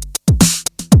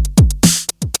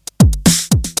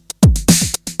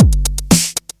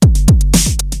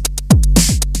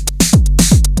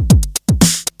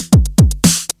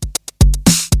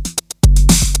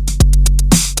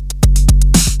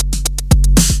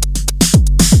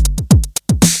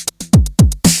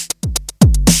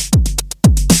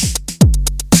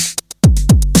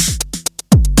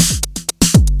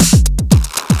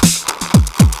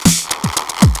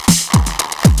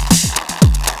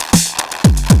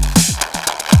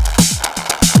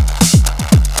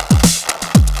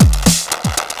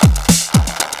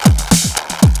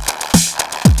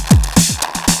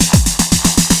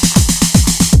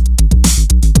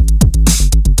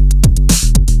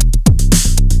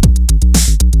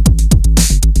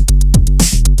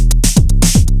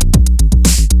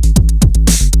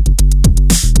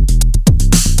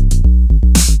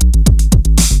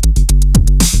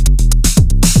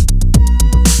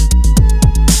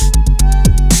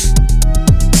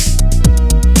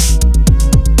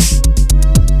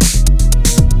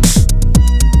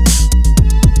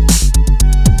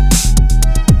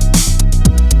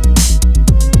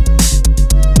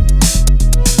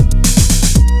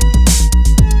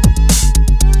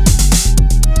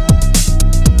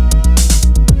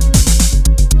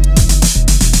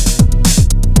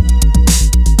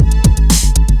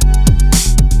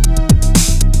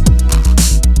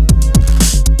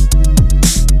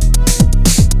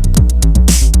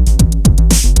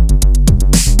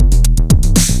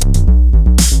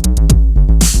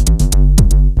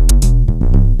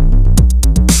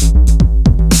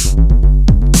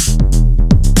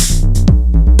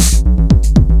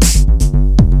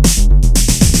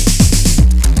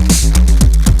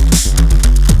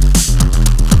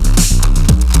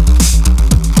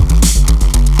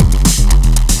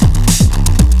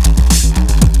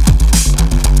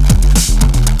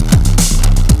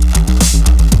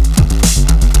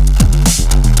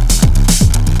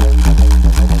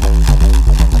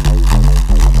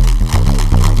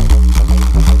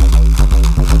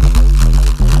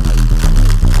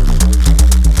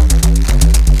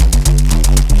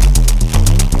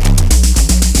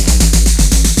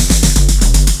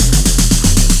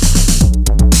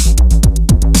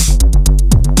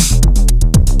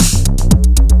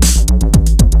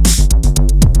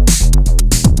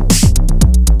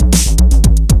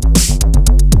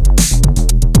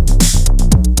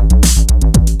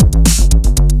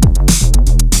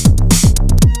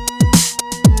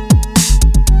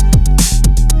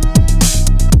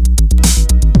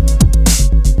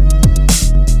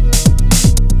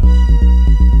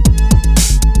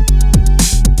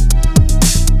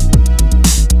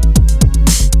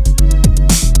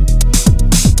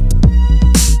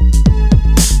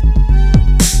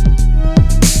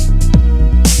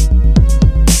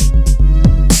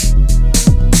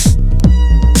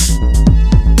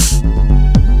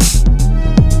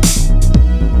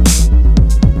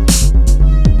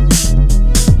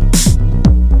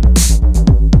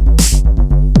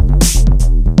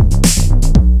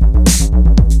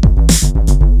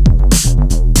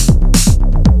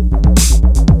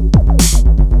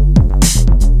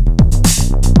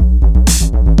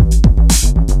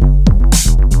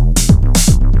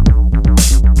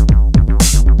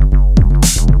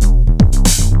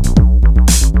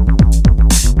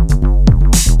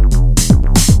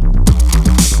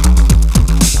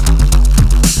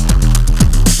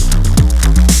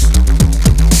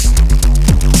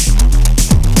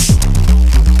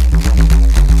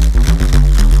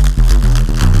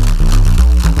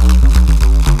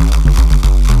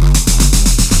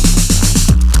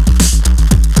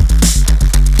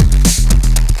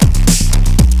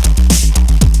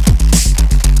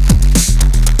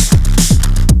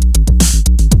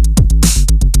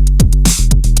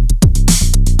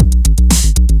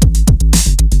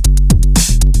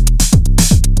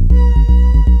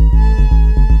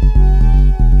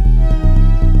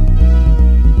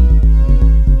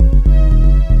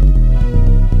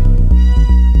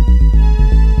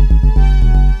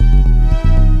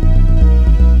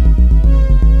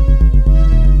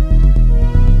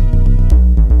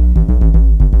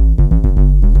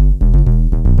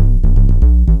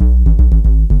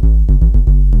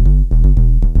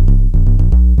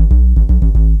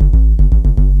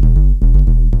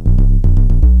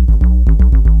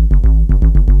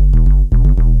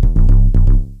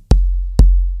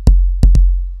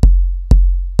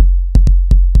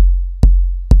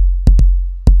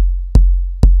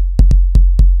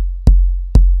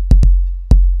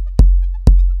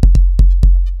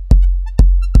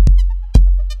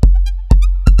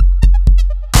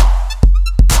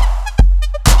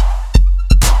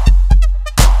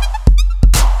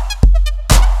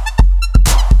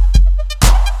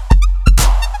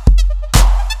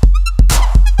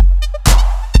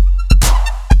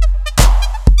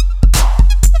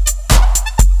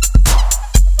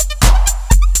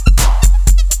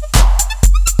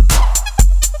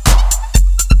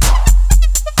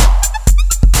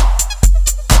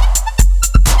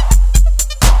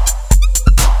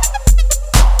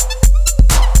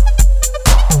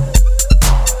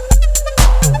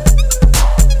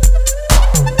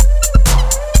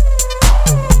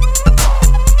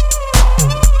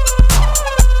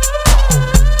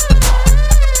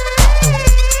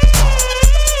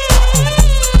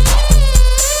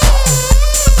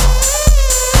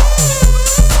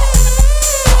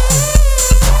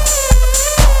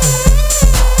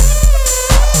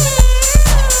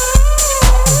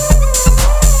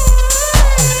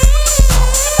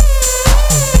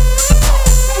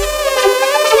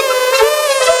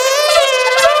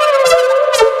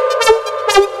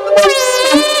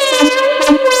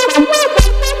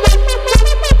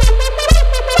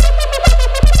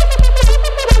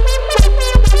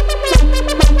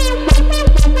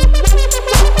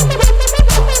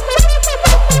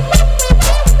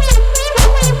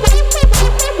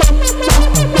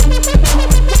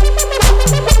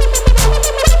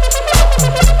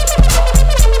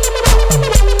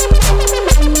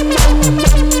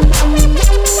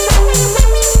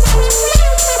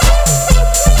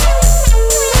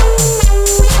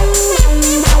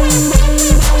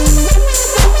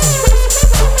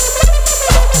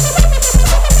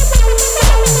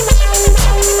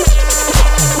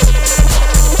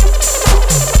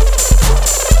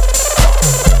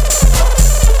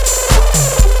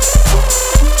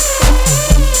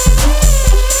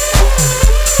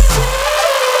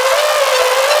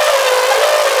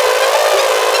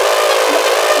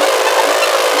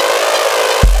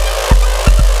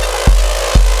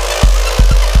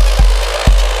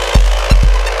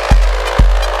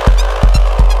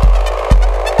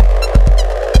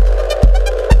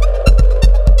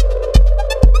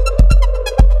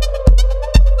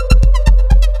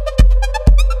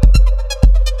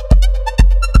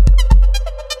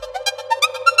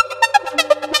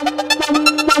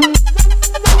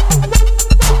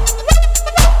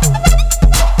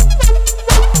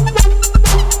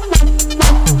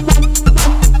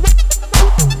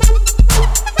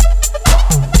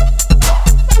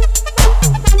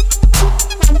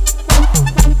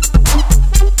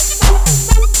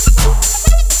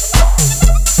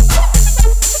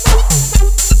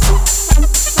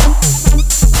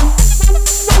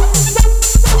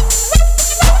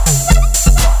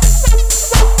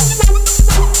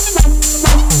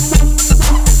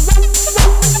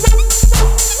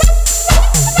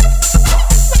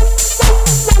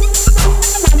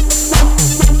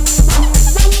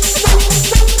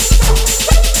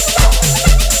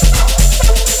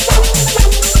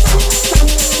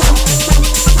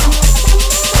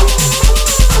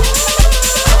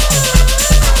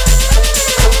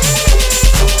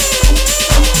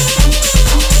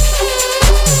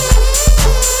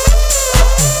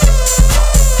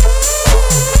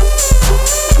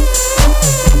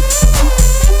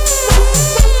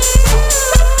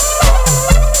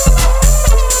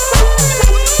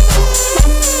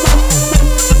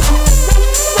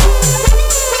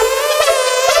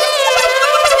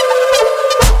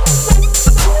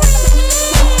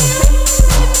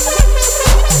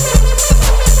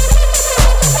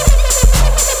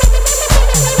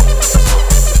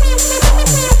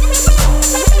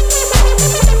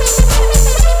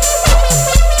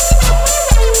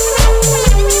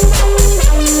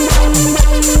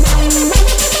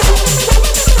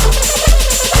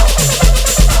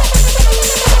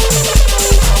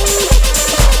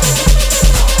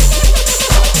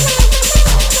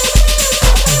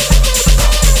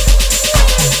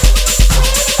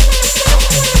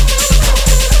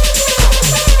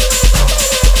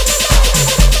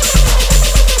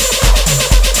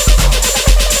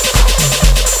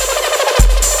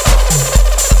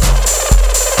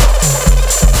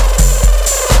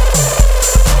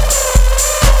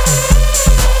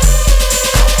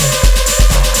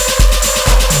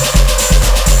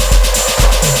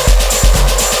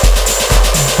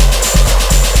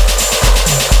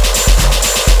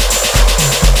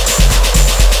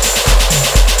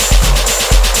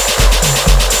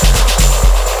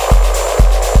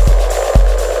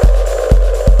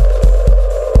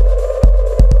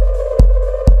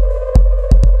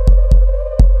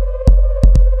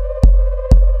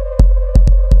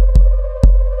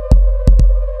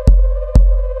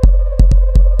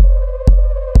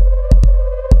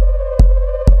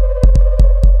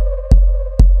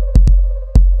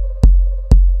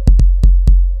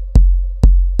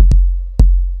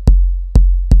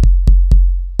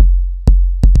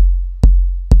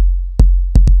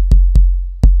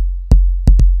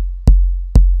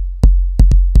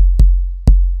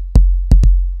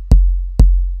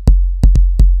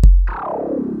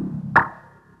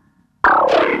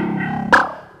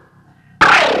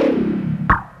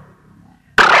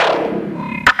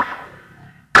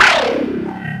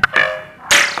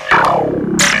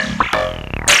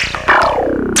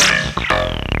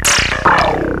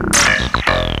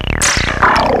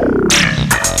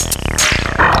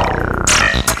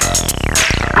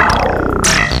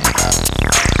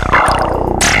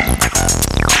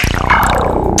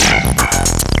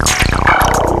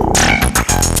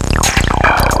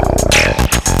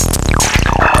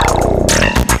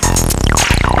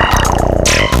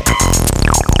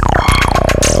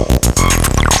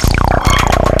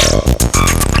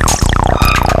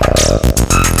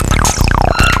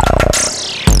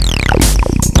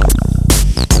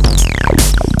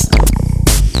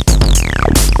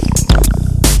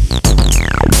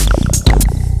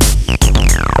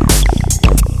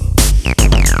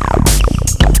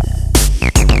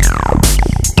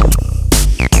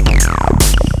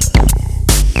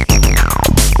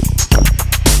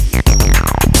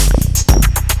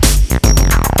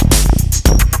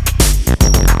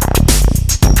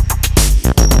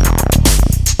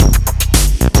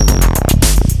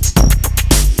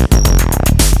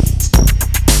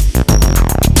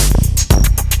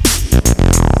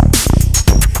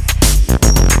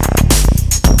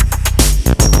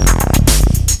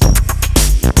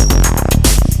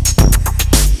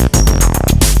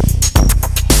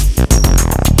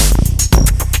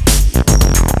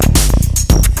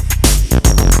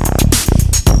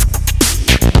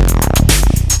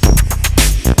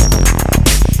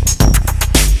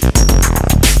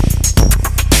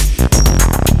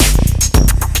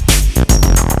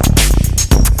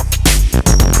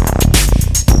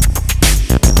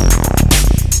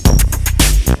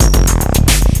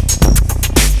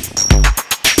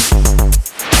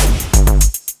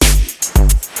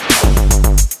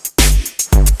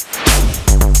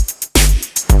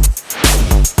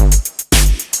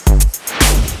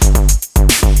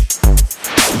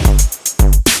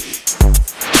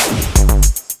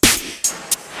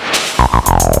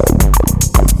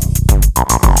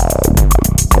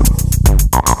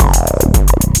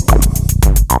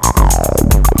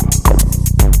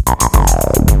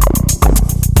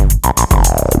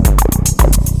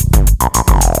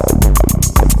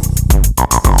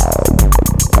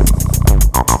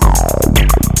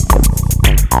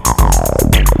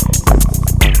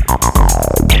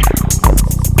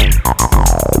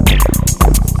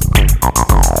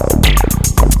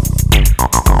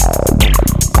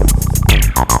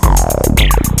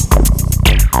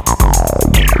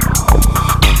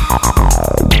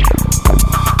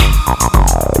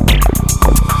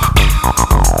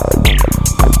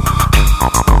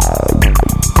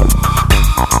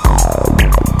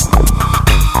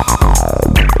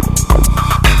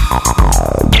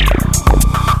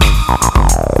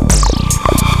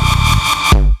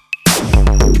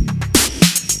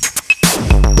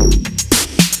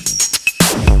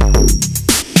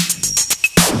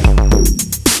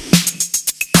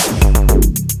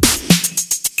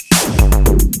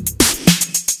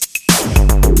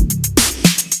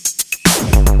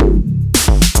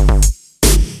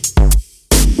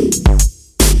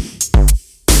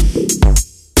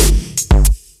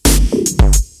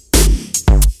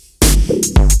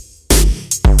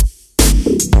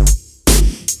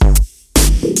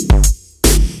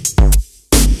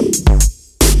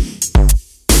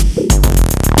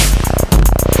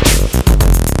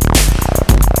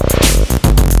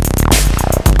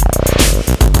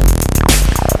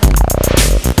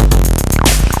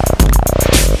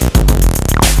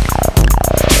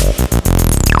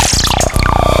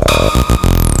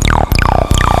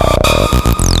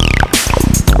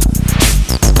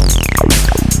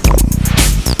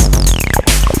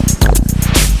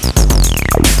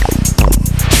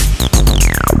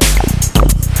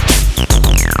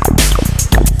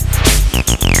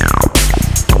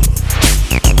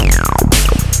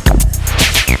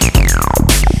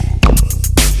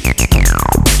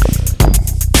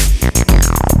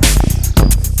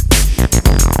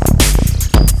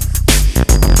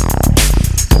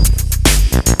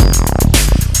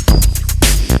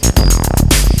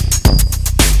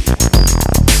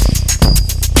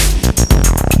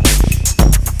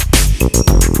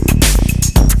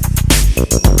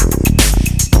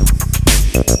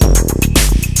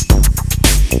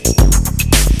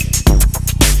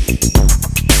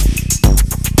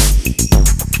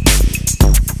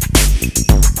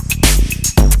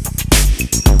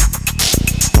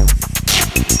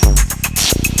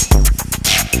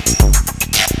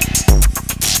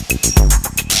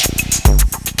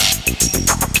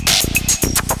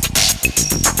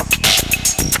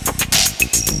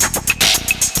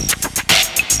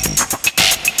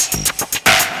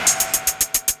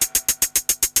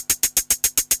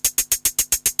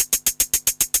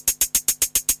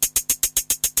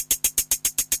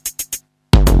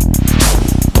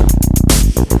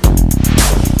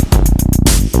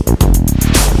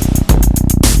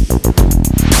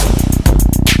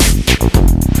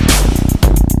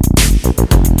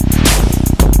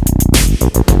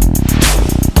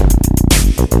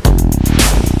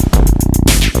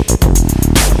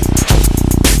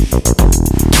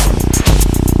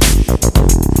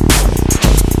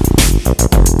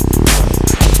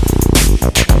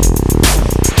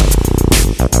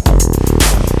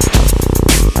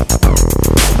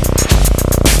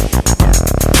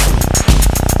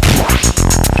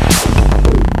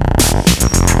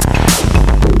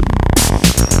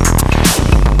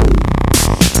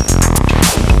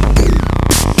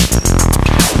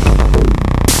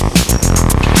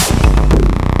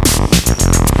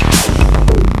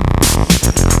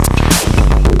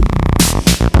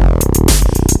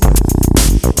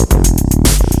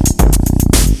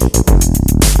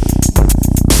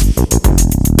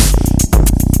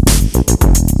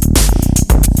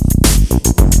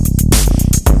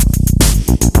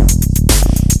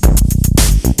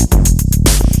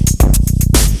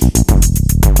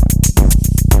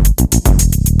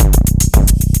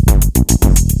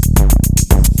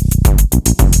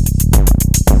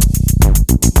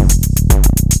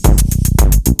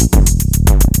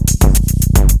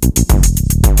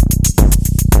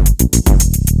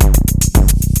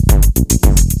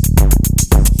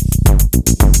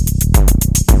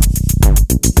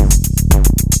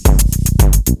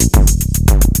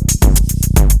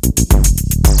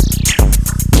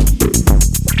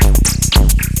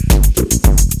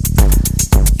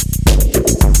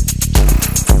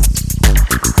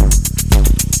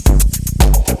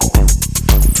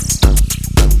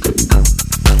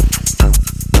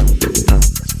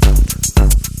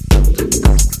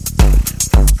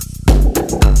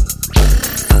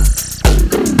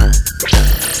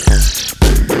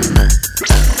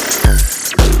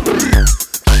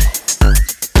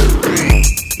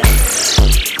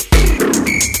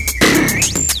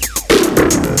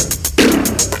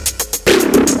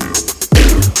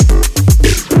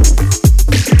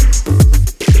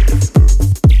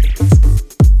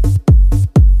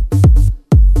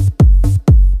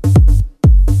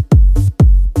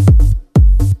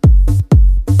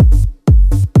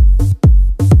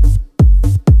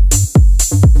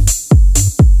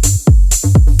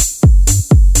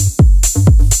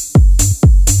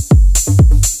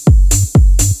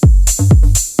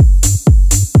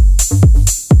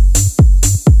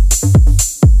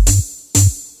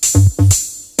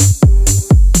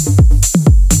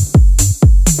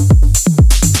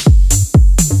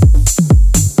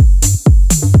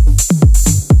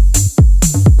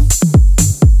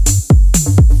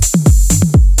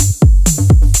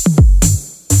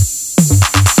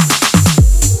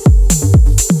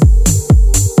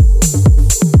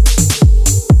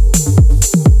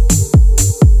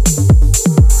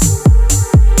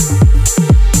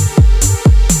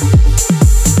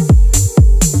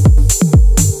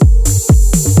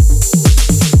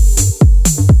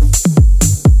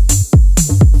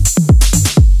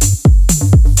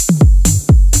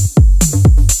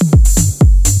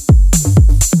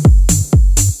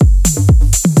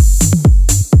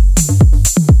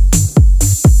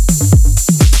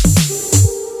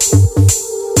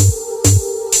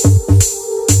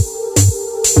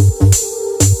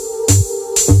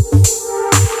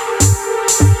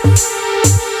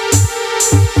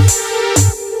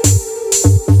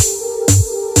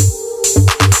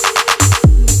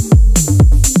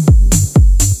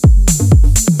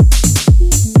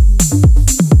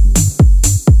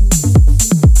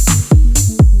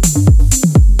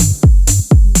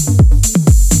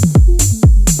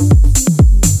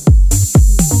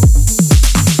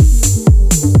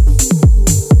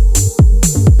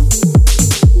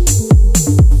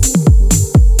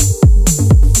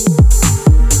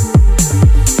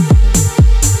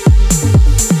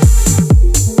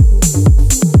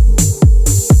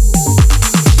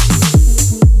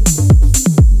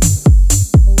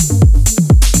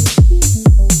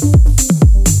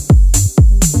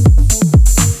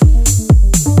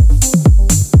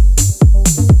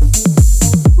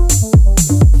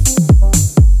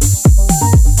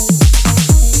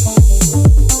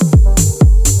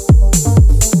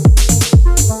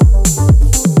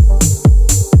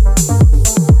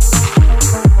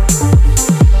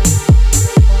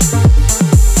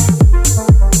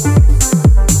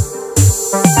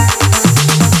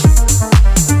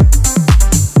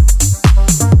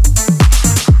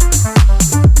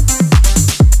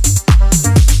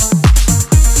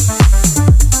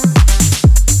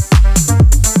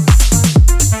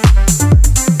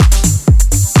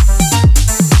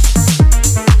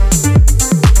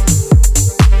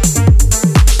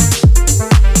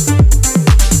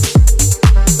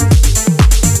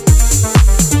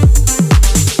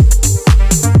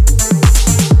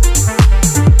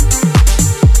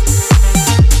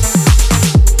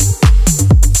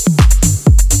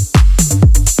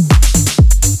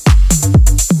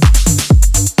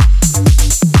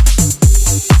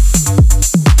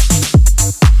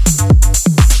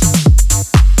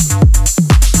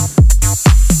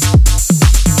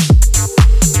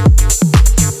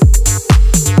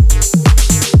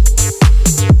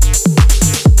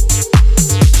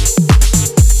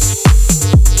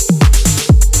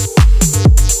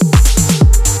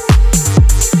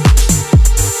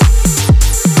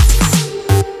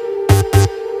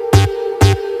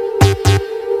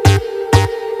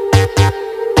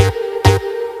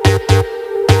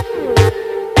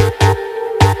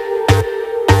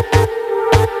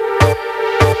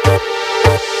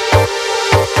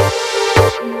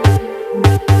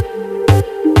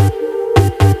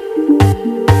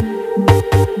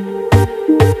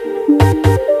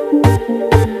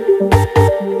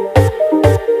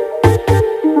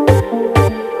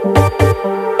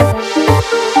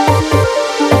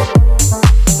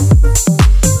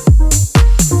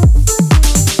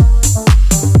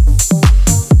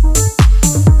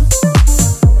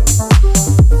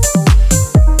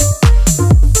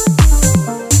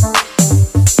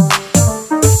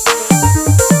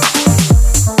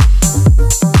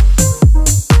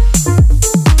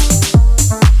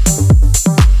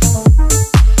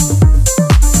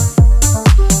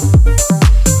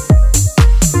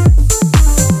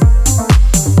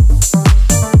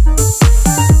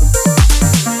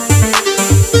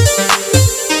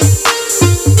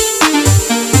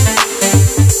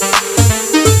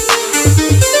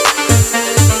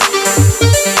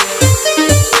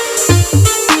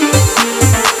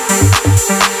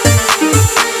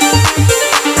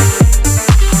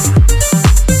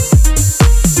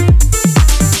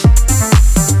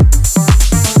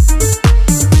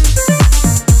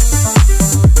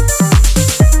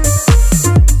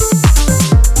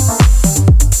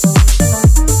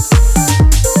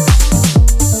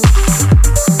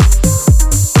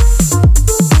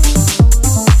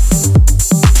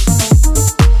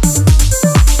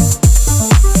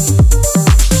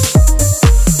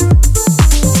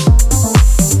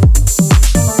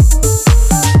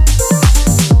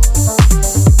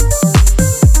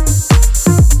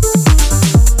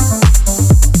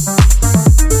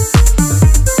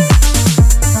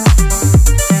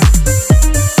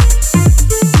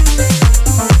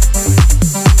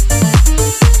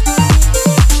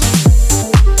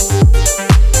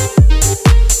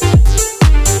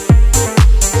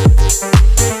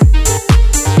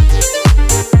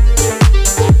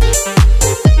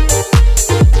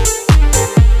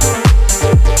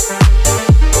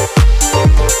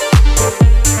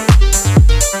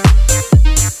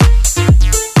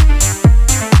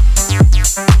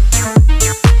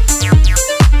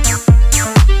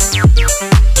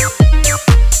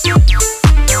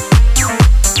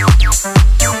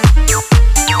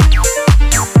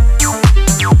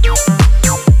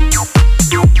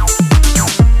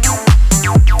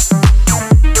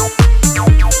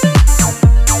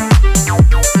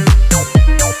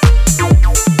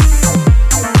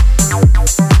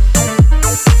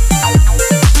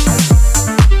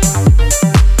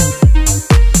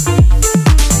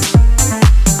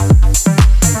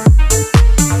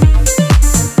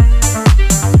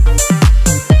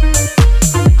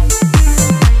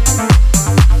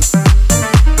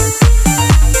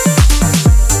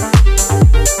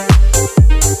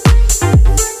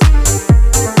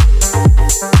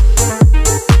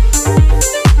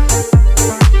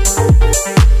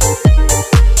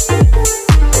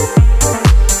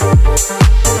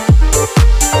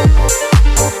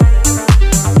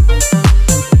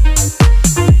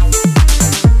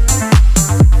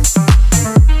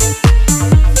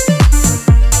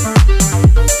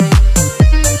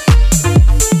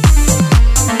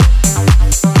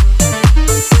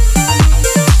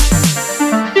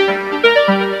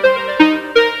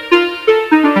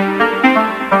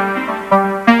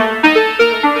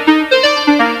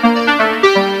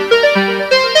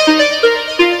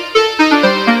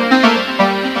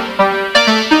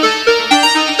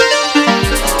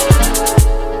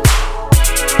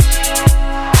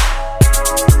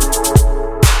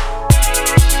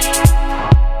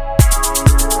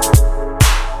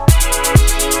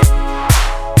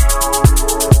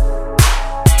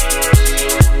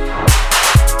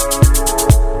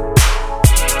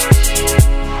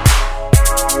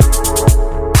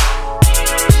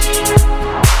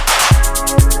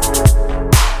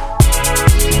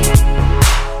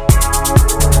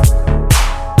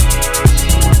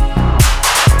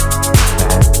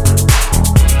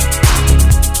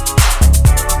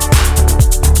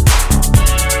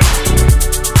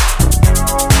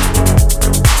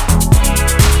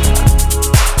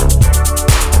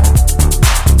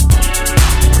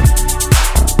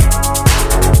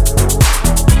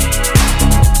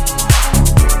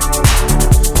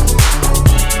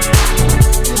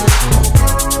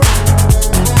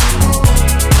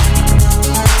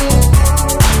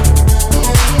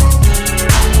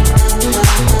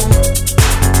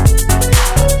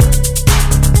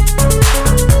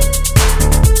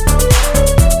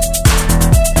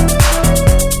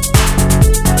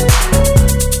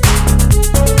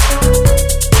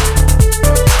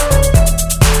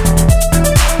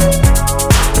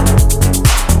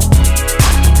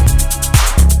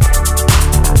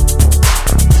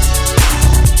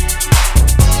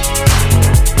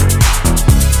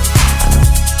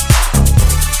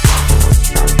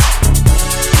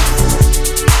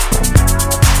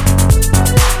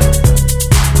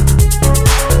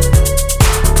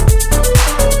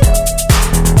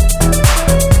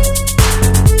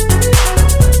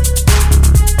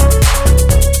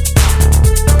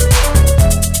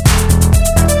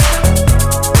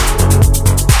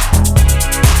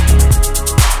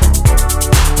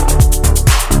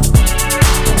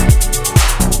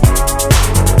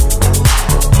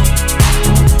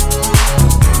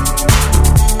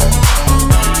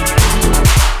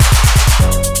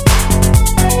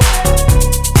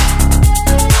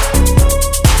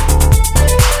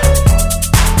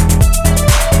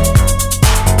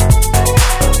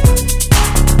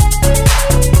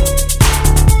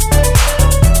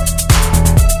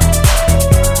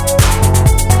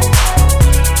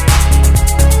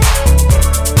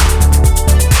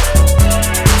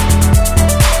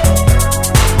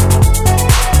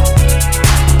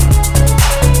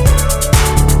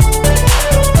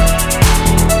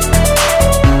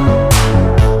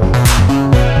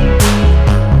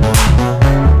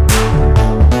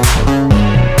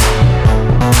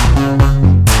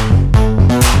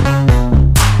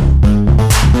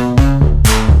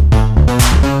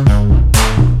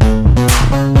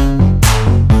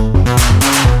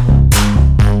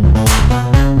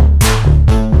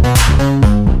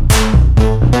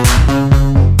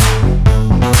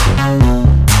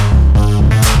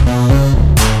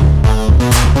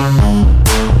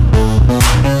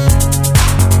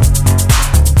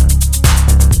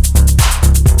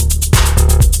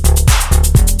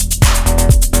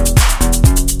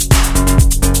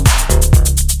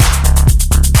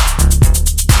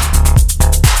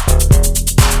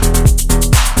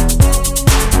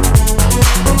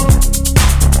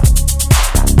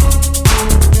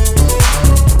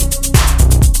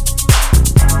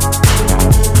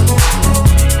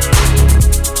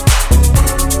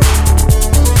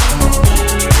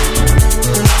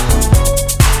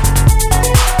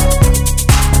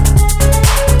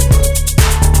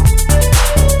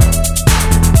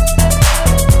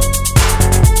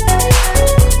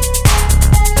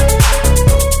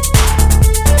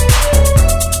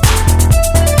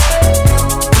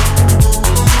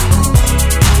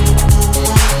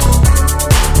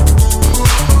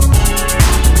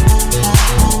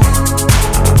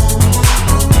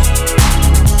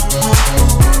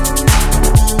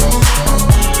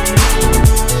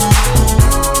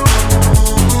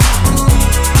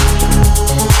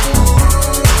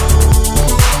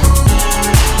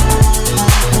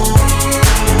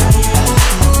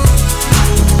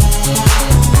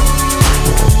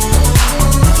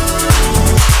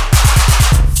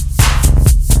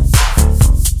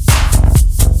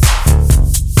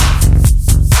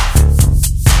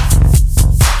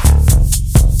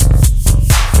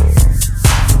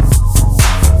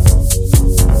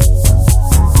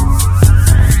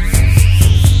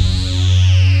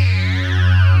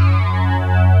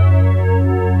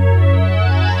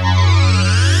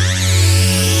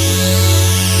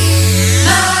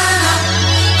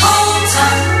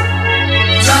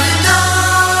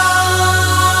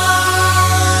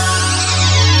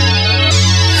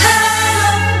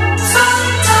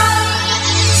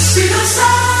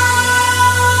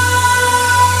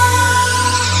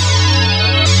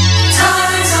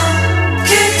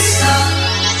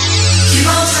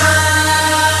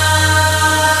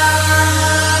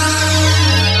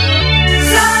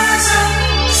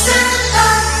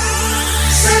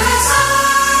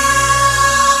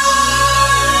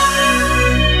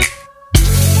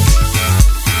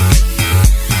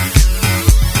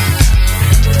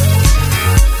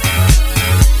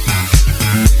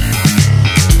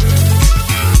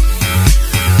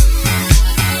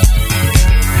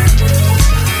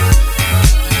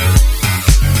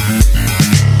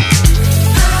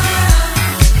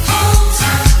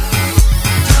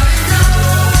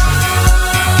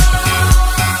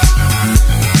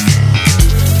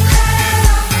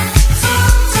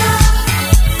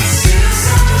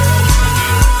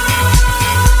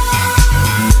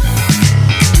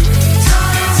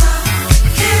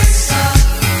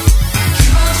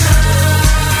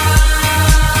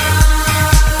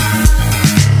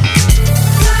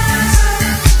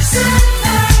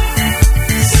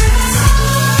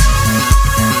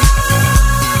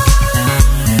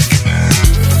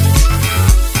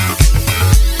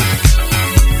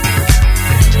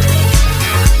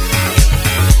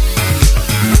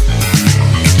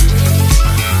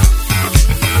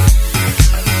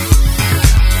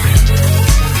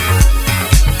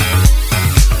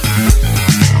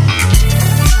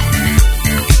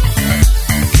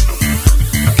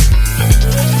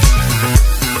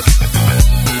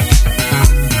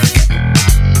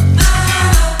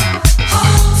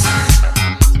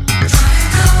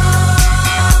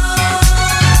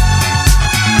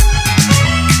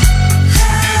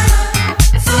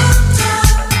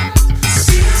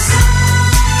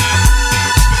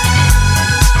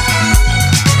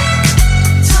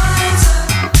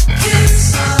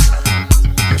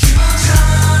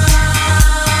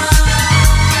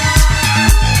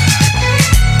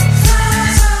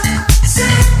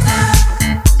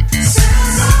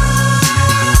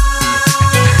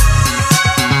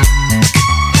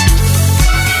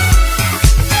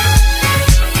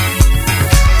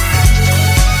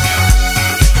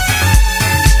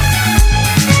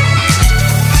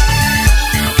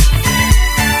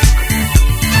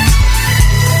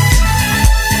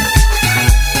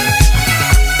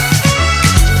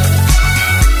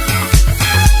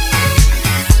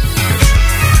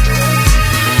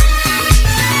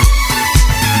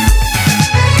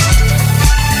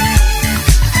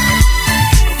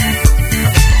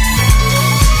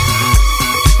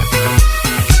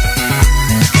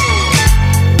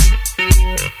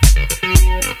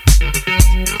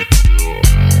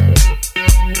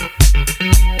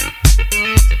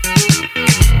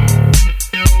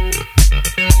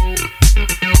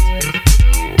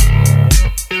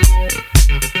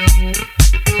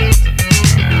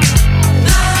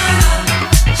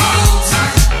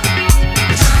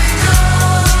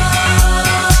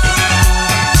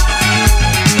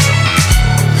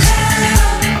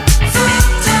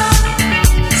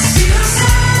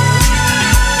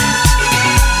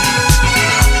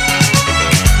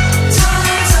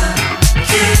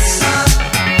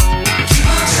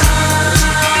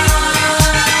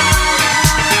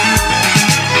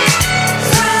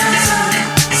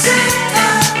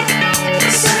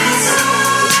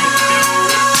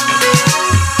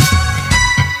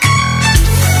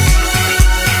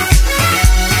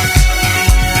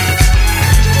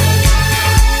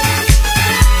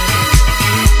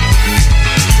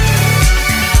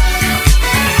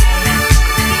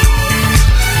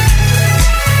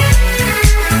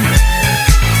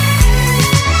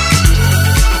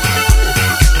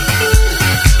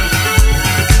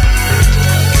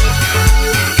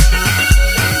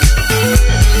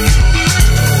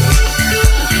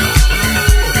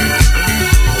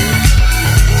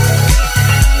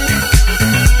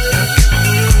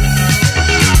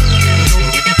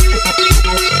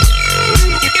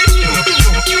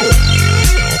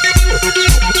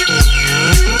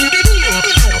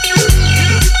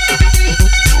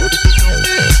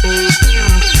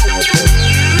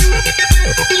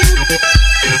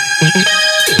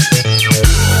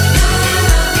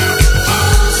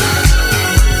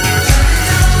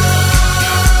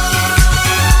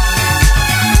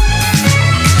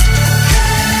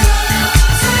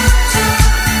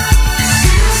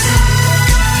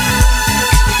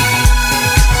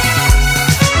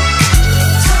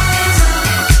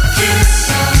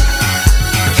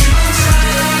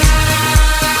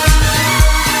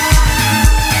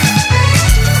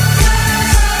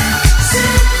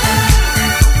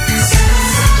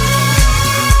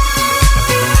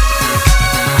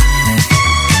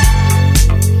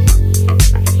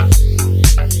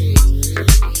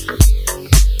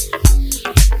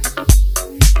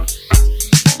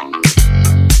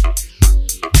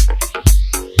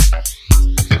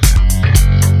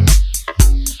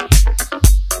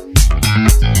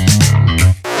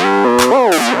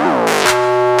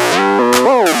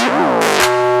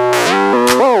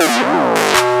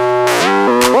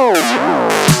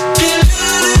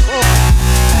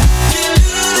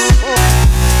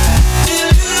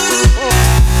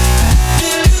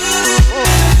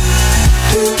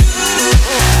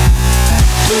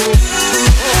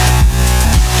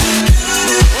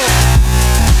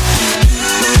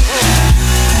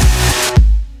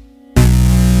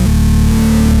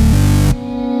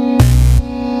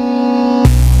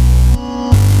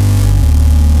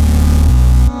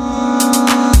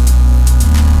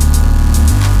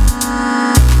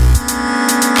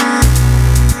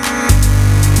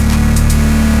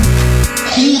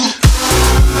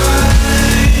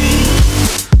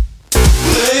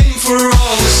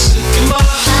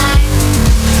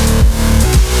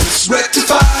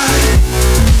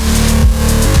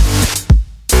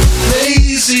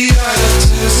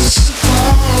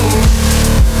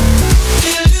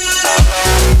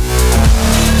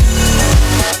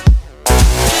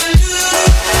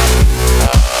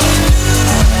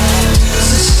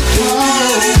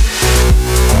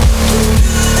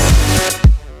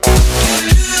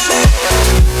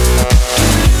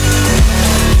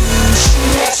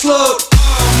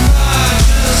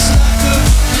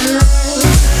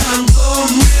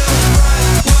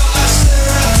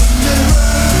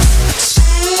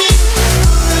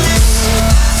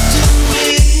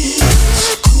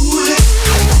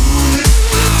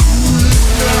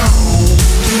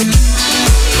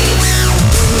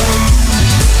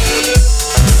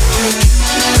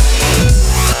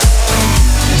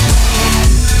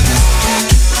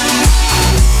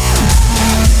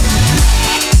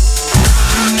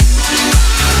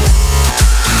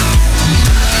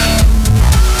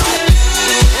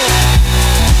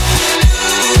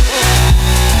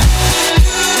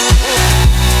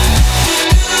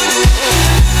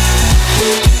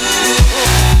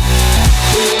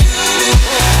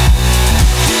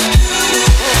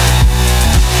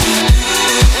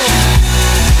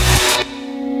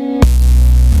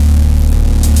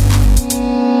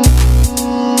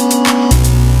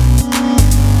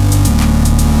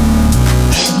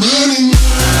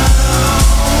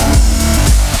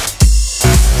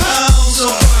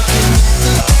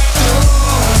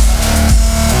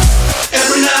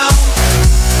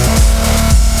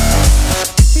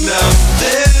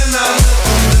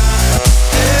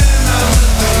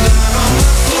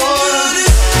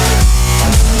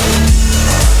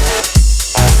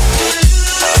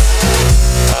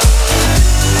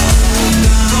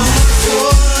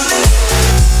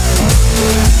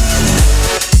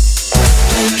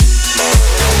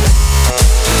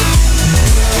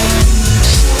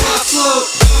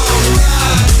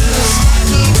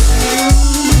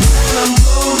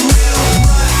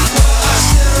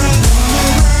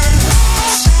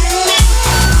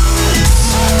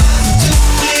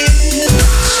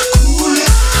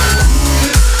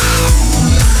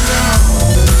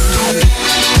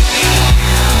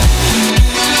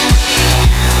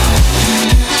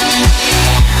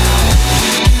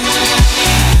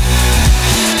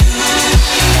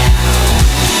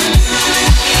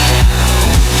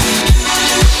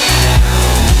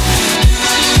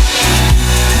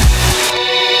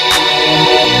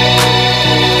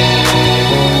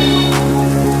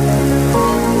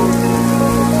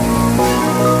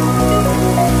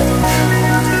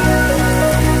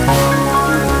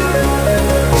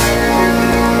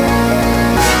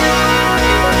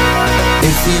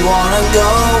 you wanna go,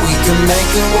 we can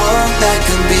make it work, that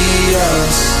could be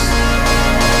us.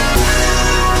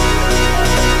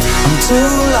 I'm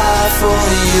too light for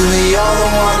you, but you're the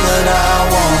one that I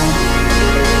want.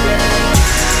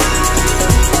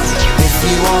 If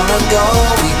you wanna go,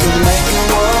 we can make it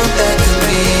work, that could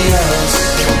be us.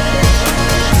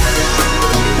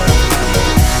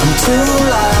 I'm too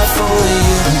light for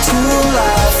you, I'm too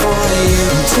light for you,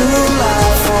 I'm too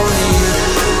light for you.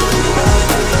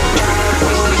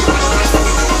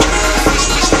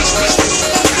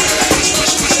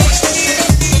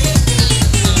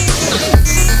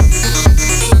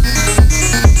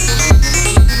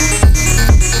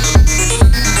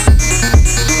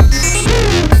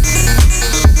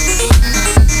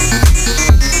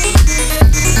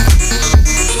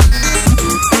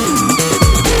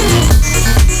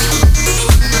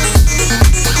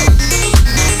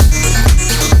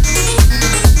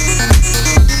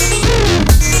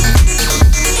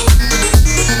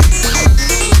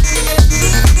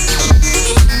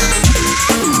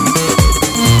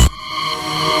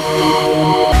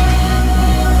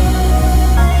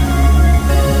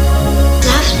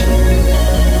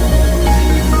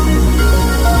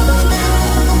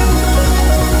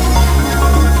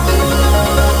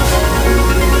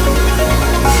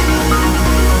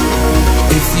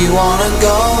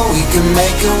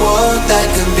 Make it work, that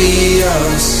could be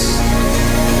us.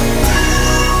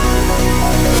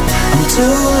 I'm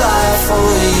too light for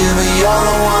you, but you're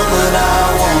the one that I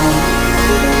want.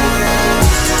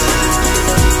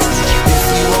 If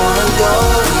you wanna go,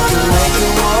 we can make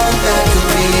it work, that could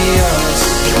be us.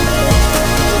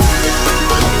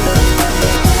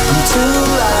 I'm too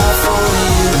light for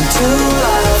you, I'm too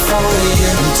light for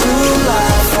you, I'm too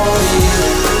light for you.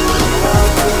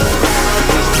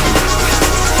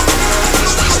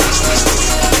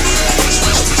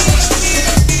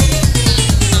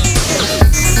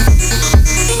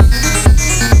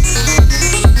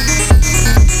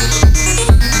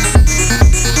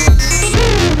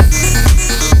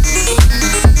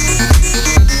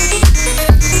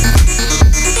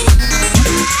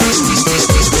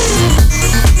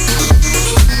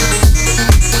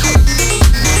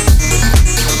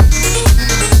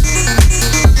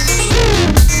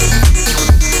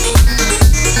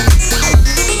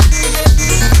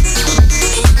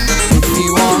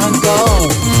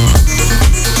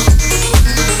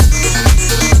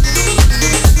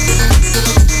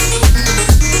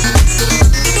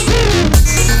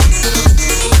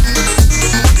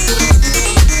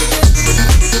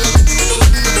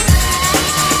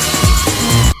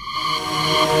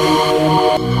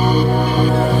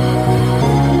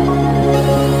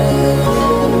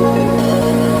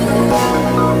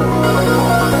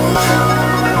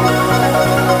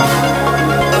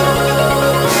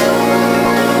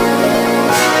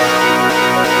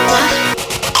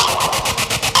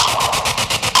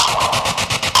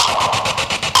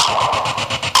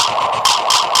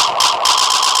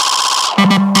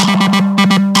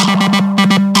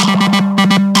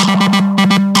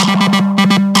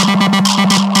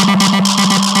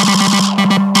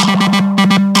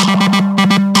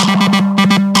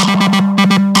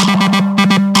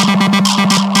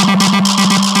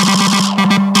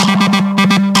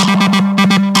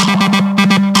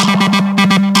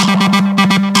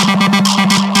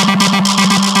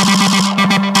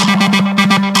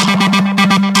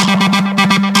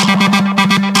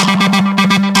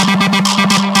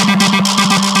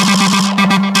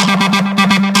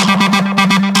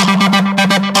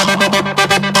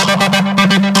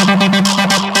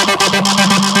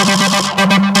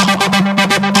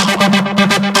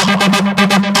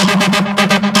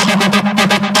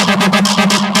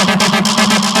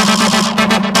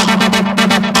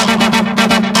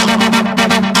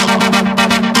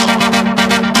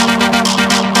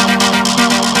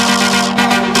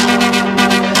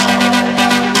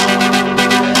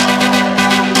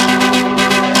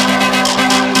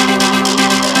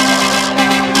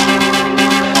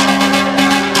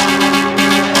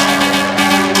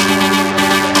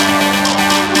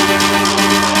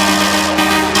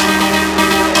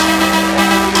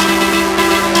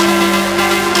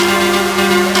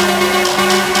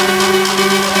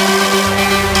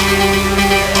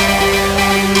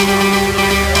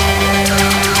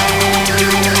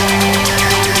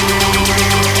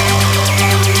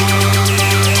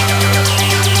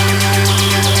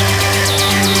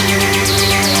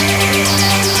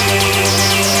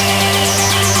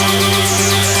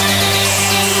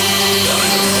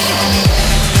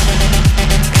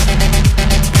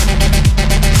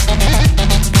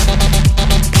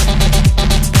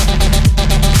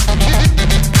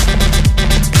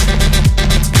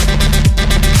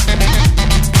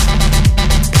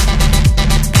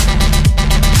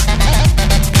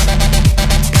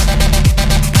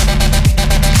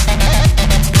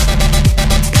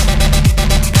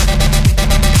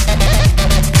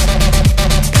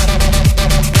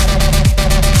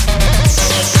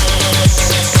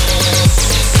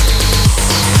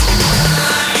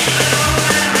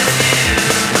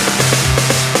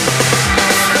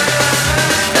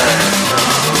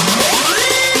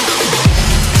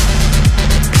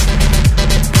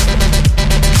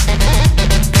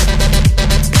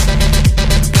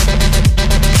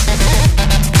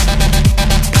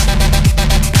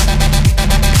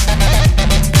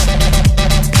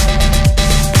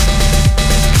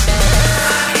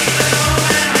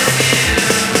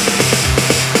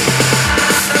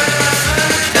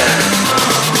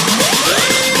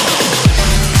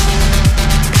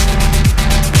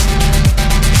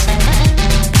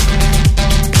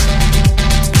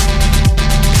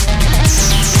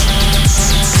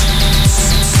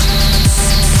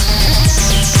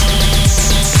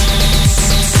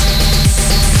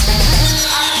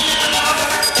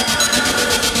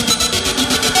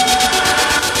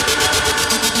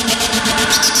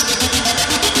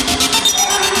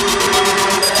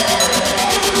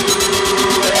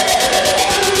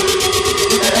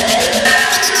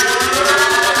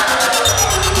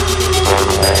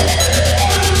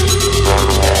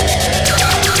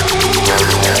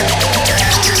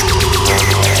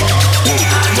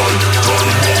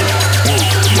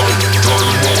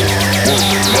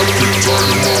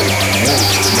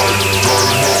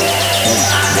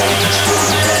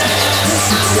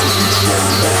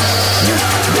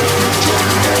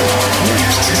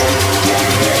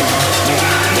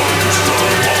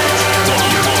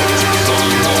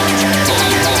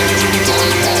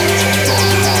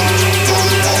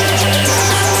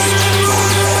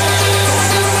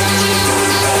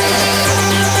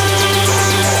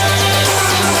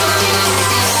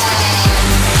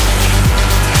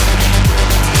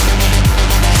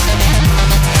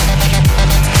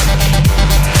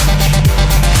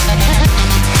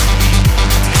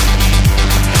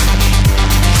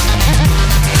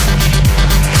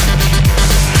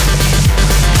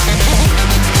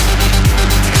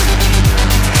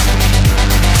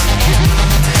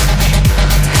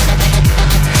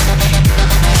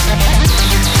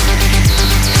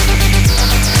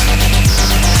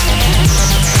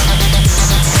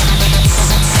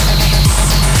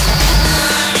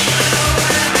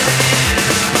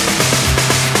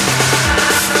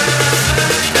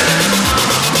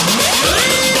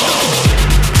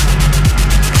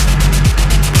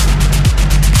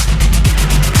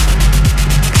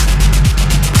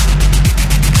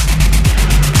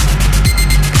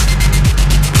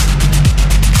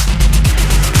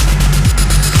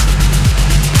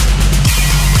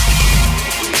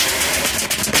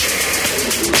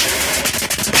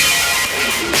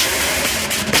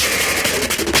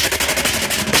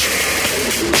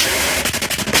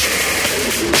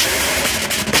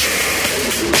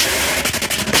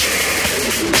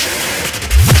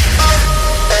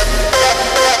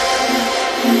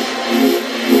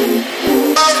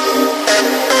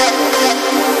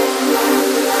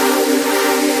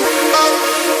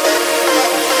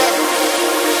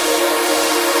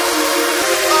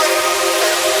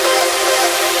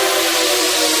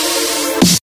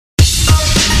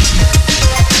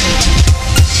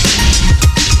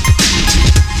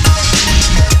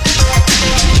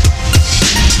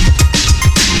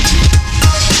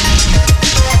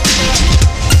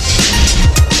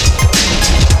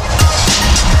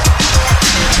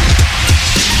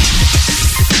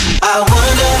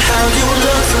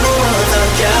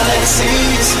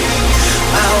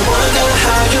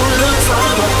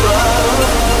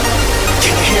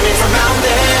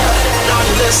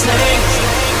 listening.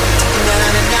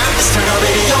 Let's turn our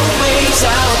radio waves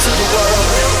out to the world.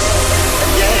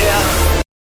 Yeah.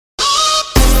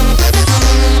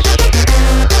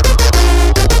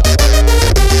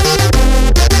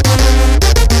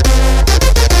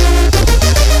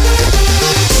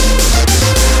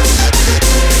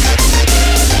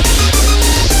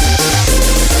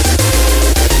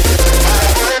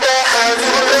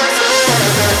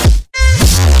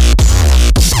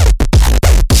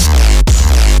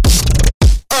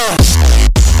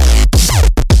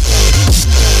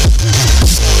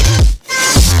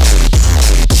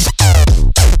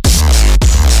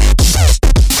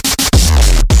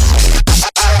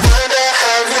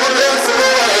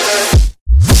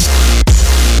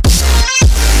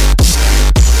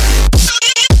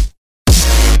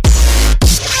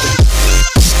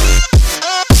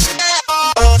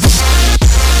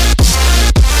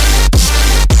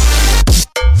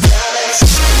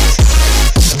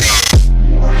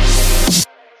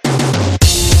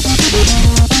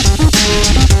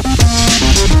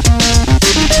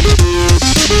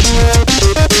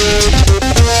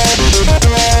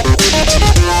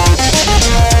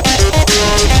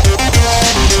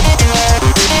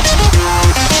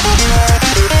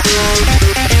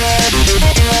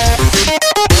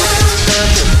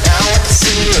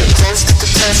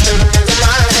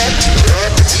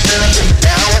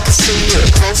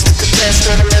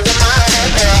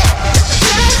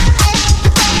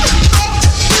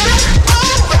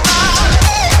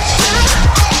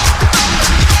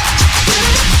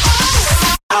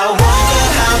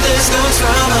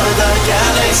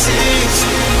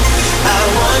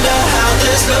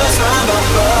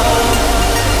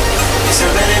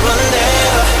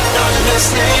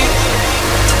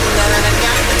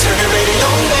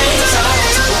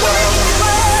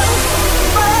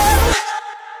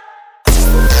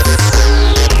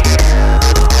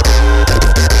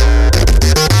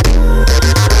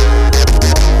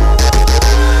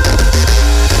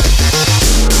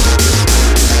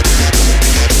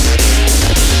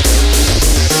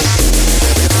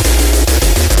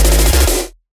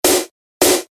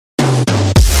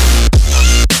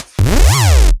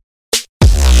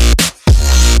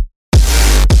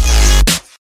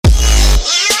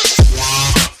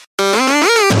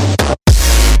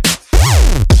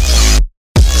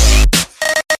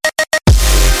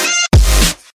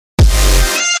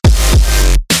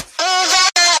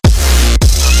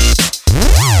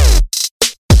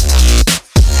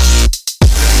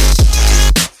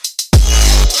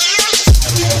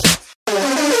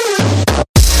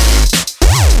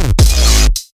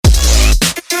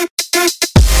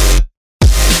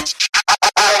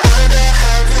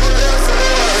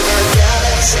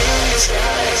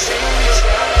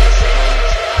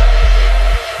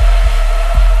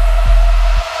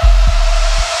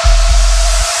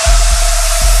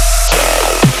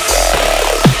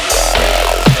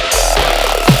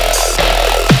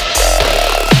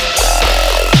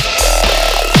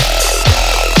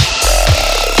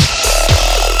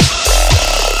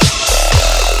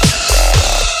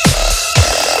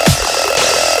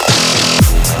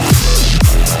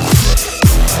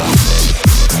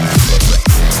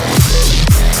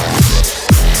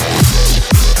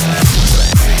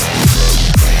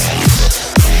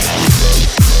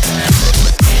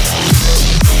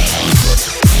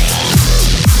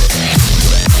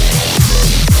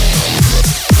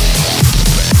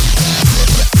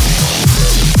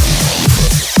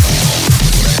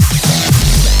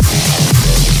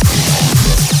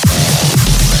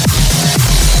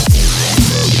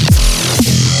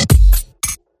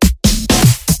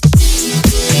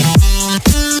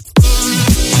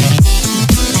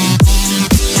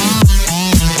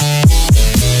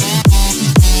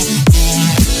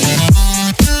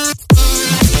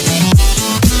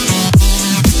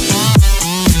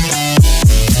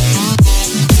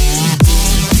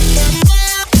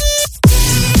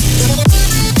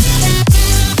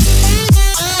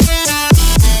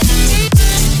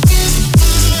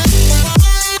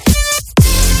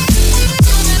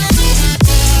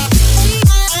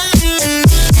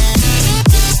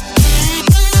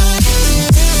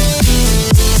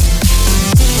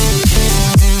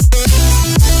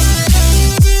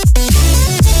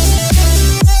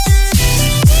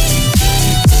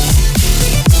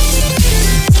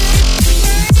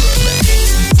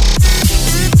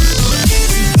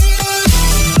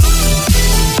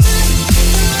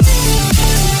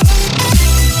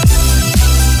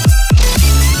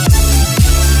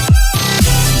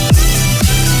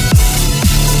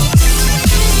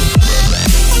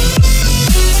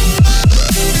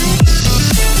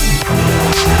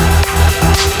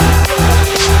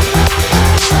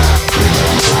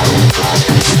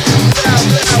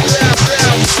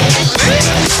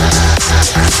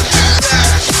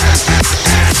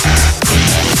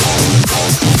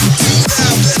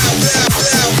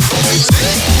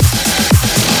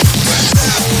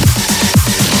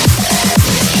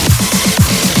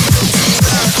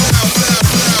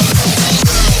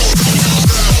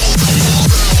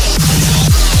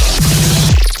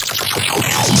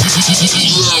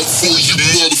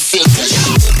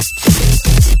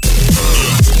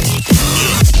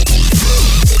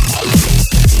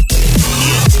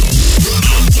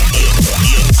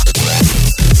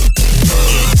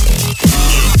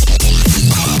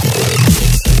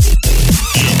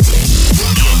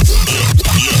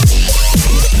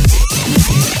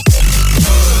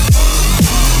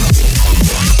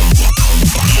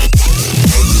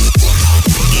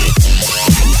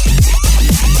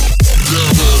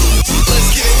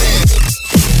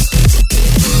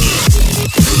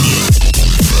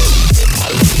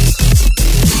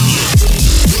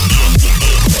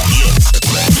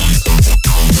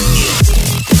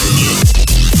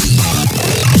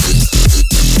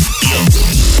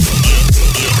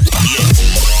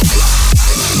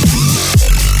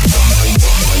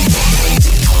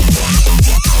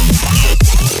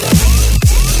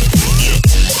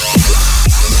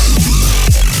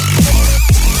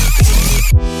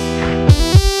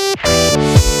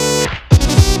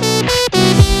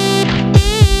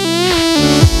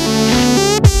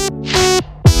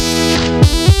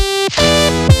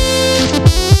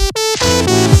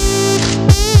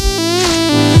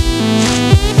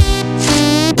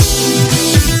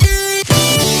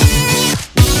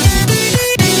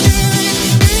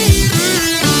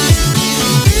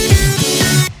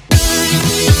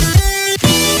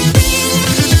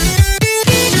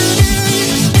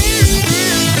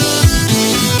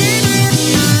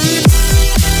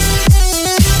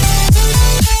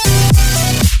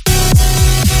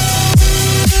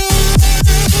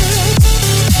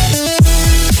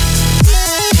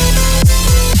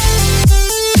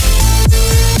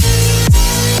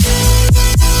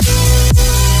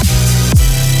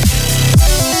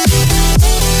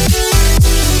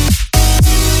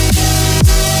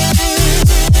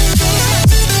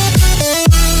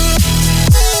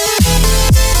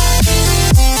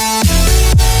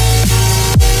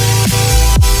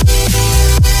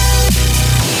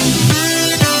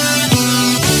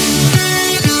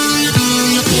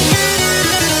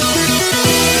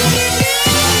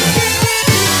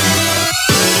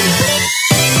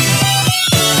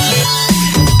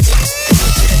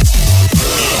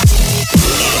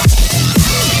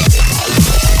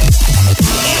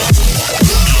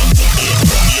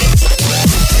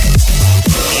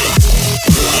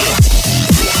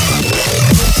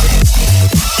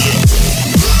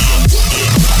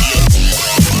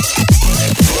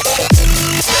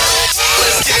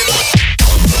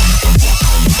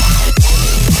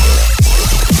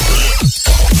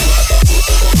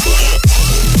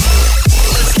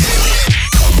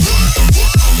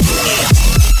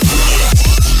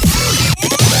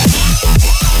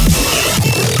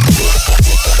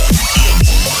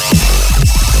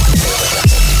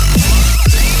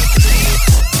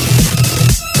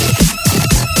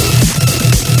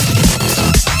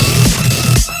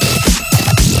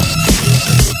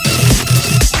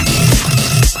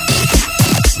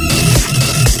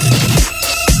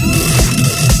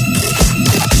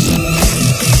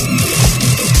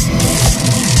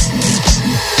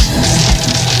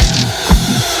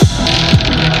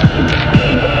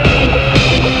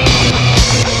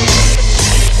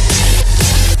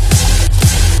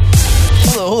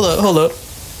 Hold up.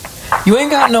 You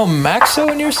ain't got no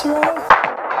Maxo in your Syrah?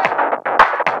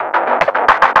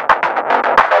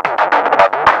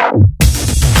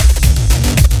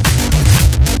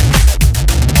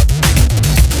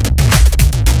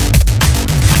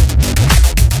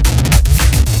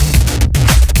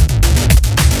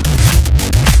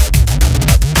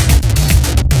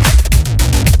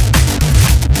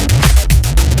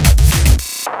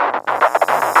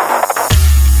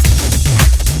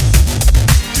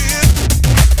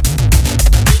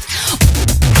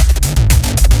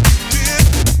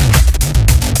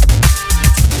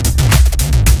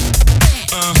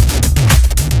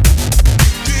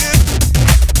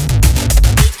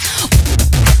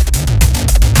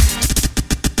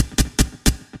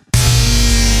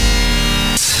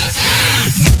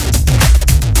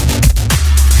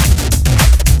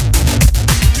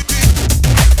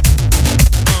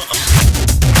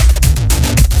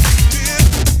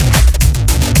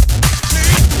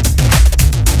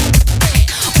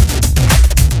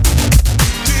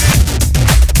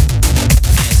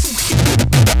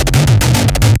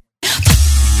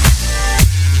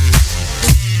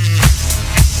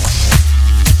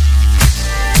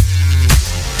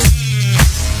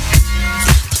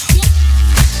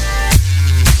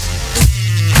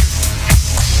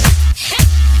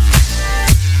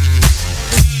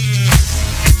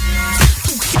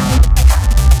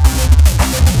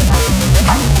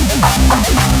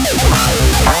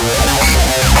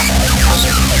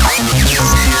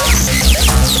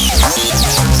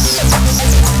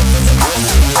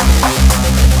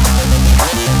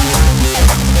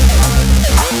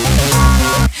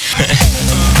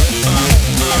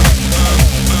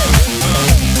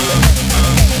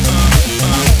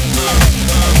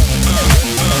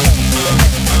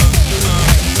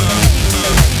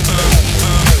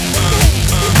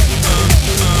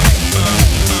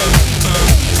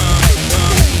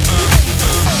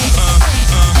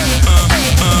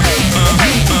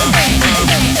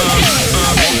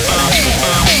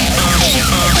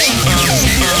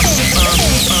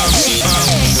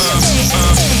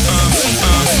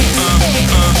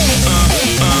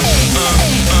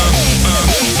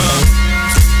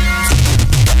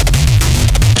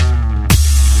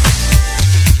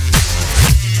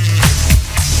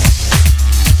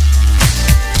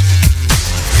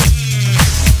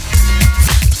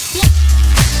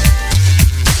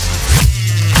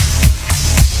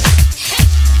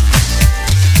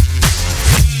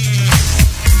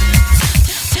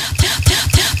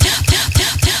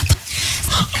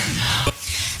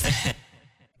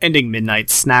 Ending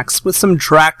Midnight Snacks with some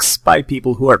tracks by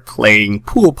people who are playing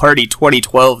Pool Party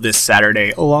 2012 this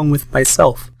Saturday, along with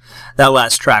myself. That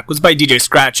last track was by DJ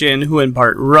Scratchin, who in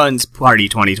part runs Party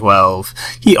 2012.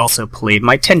 He also played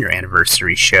my 10-year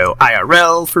anniversary show,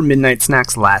 IRL, for Midnight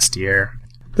Snacks last year.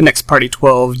 The next Party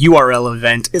 12 URL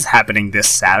event is happening this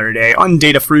Saturday on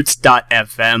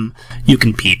datafruits.fm. You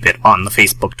can peep it on the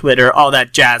Facebook, Twitter, all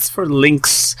that jazz for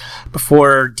links.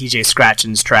 Before DJ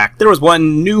Scratchin's track, there was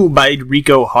one new by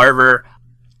Rico Harver.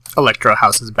 Electro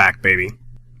House is back, baby.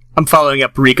 I'm following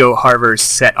up Rico Harver's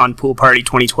set on Pool Party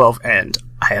 2012, and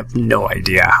I have no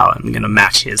idea how I'm going to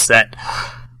match his set.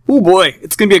 Oh boy,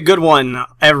 it's going to be a good one.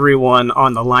 Everyone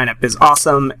on the lineup is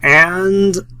awesome,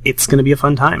 and it's going to be a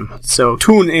fun time. So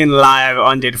tune in live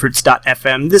on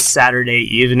datafruits.fm this Saturday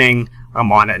evening.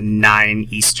 I'm on at 9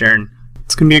 Eastern.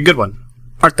 It's going to be a good one.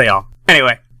 Aren't they all?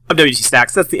 Anyway, I'm WT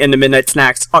Snacks. That's the end of Midnight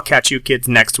Snacks. I'll catch you kids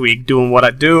next week doing what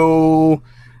I do.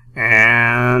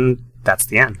 And that's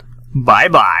the end.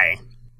 Bye-bye.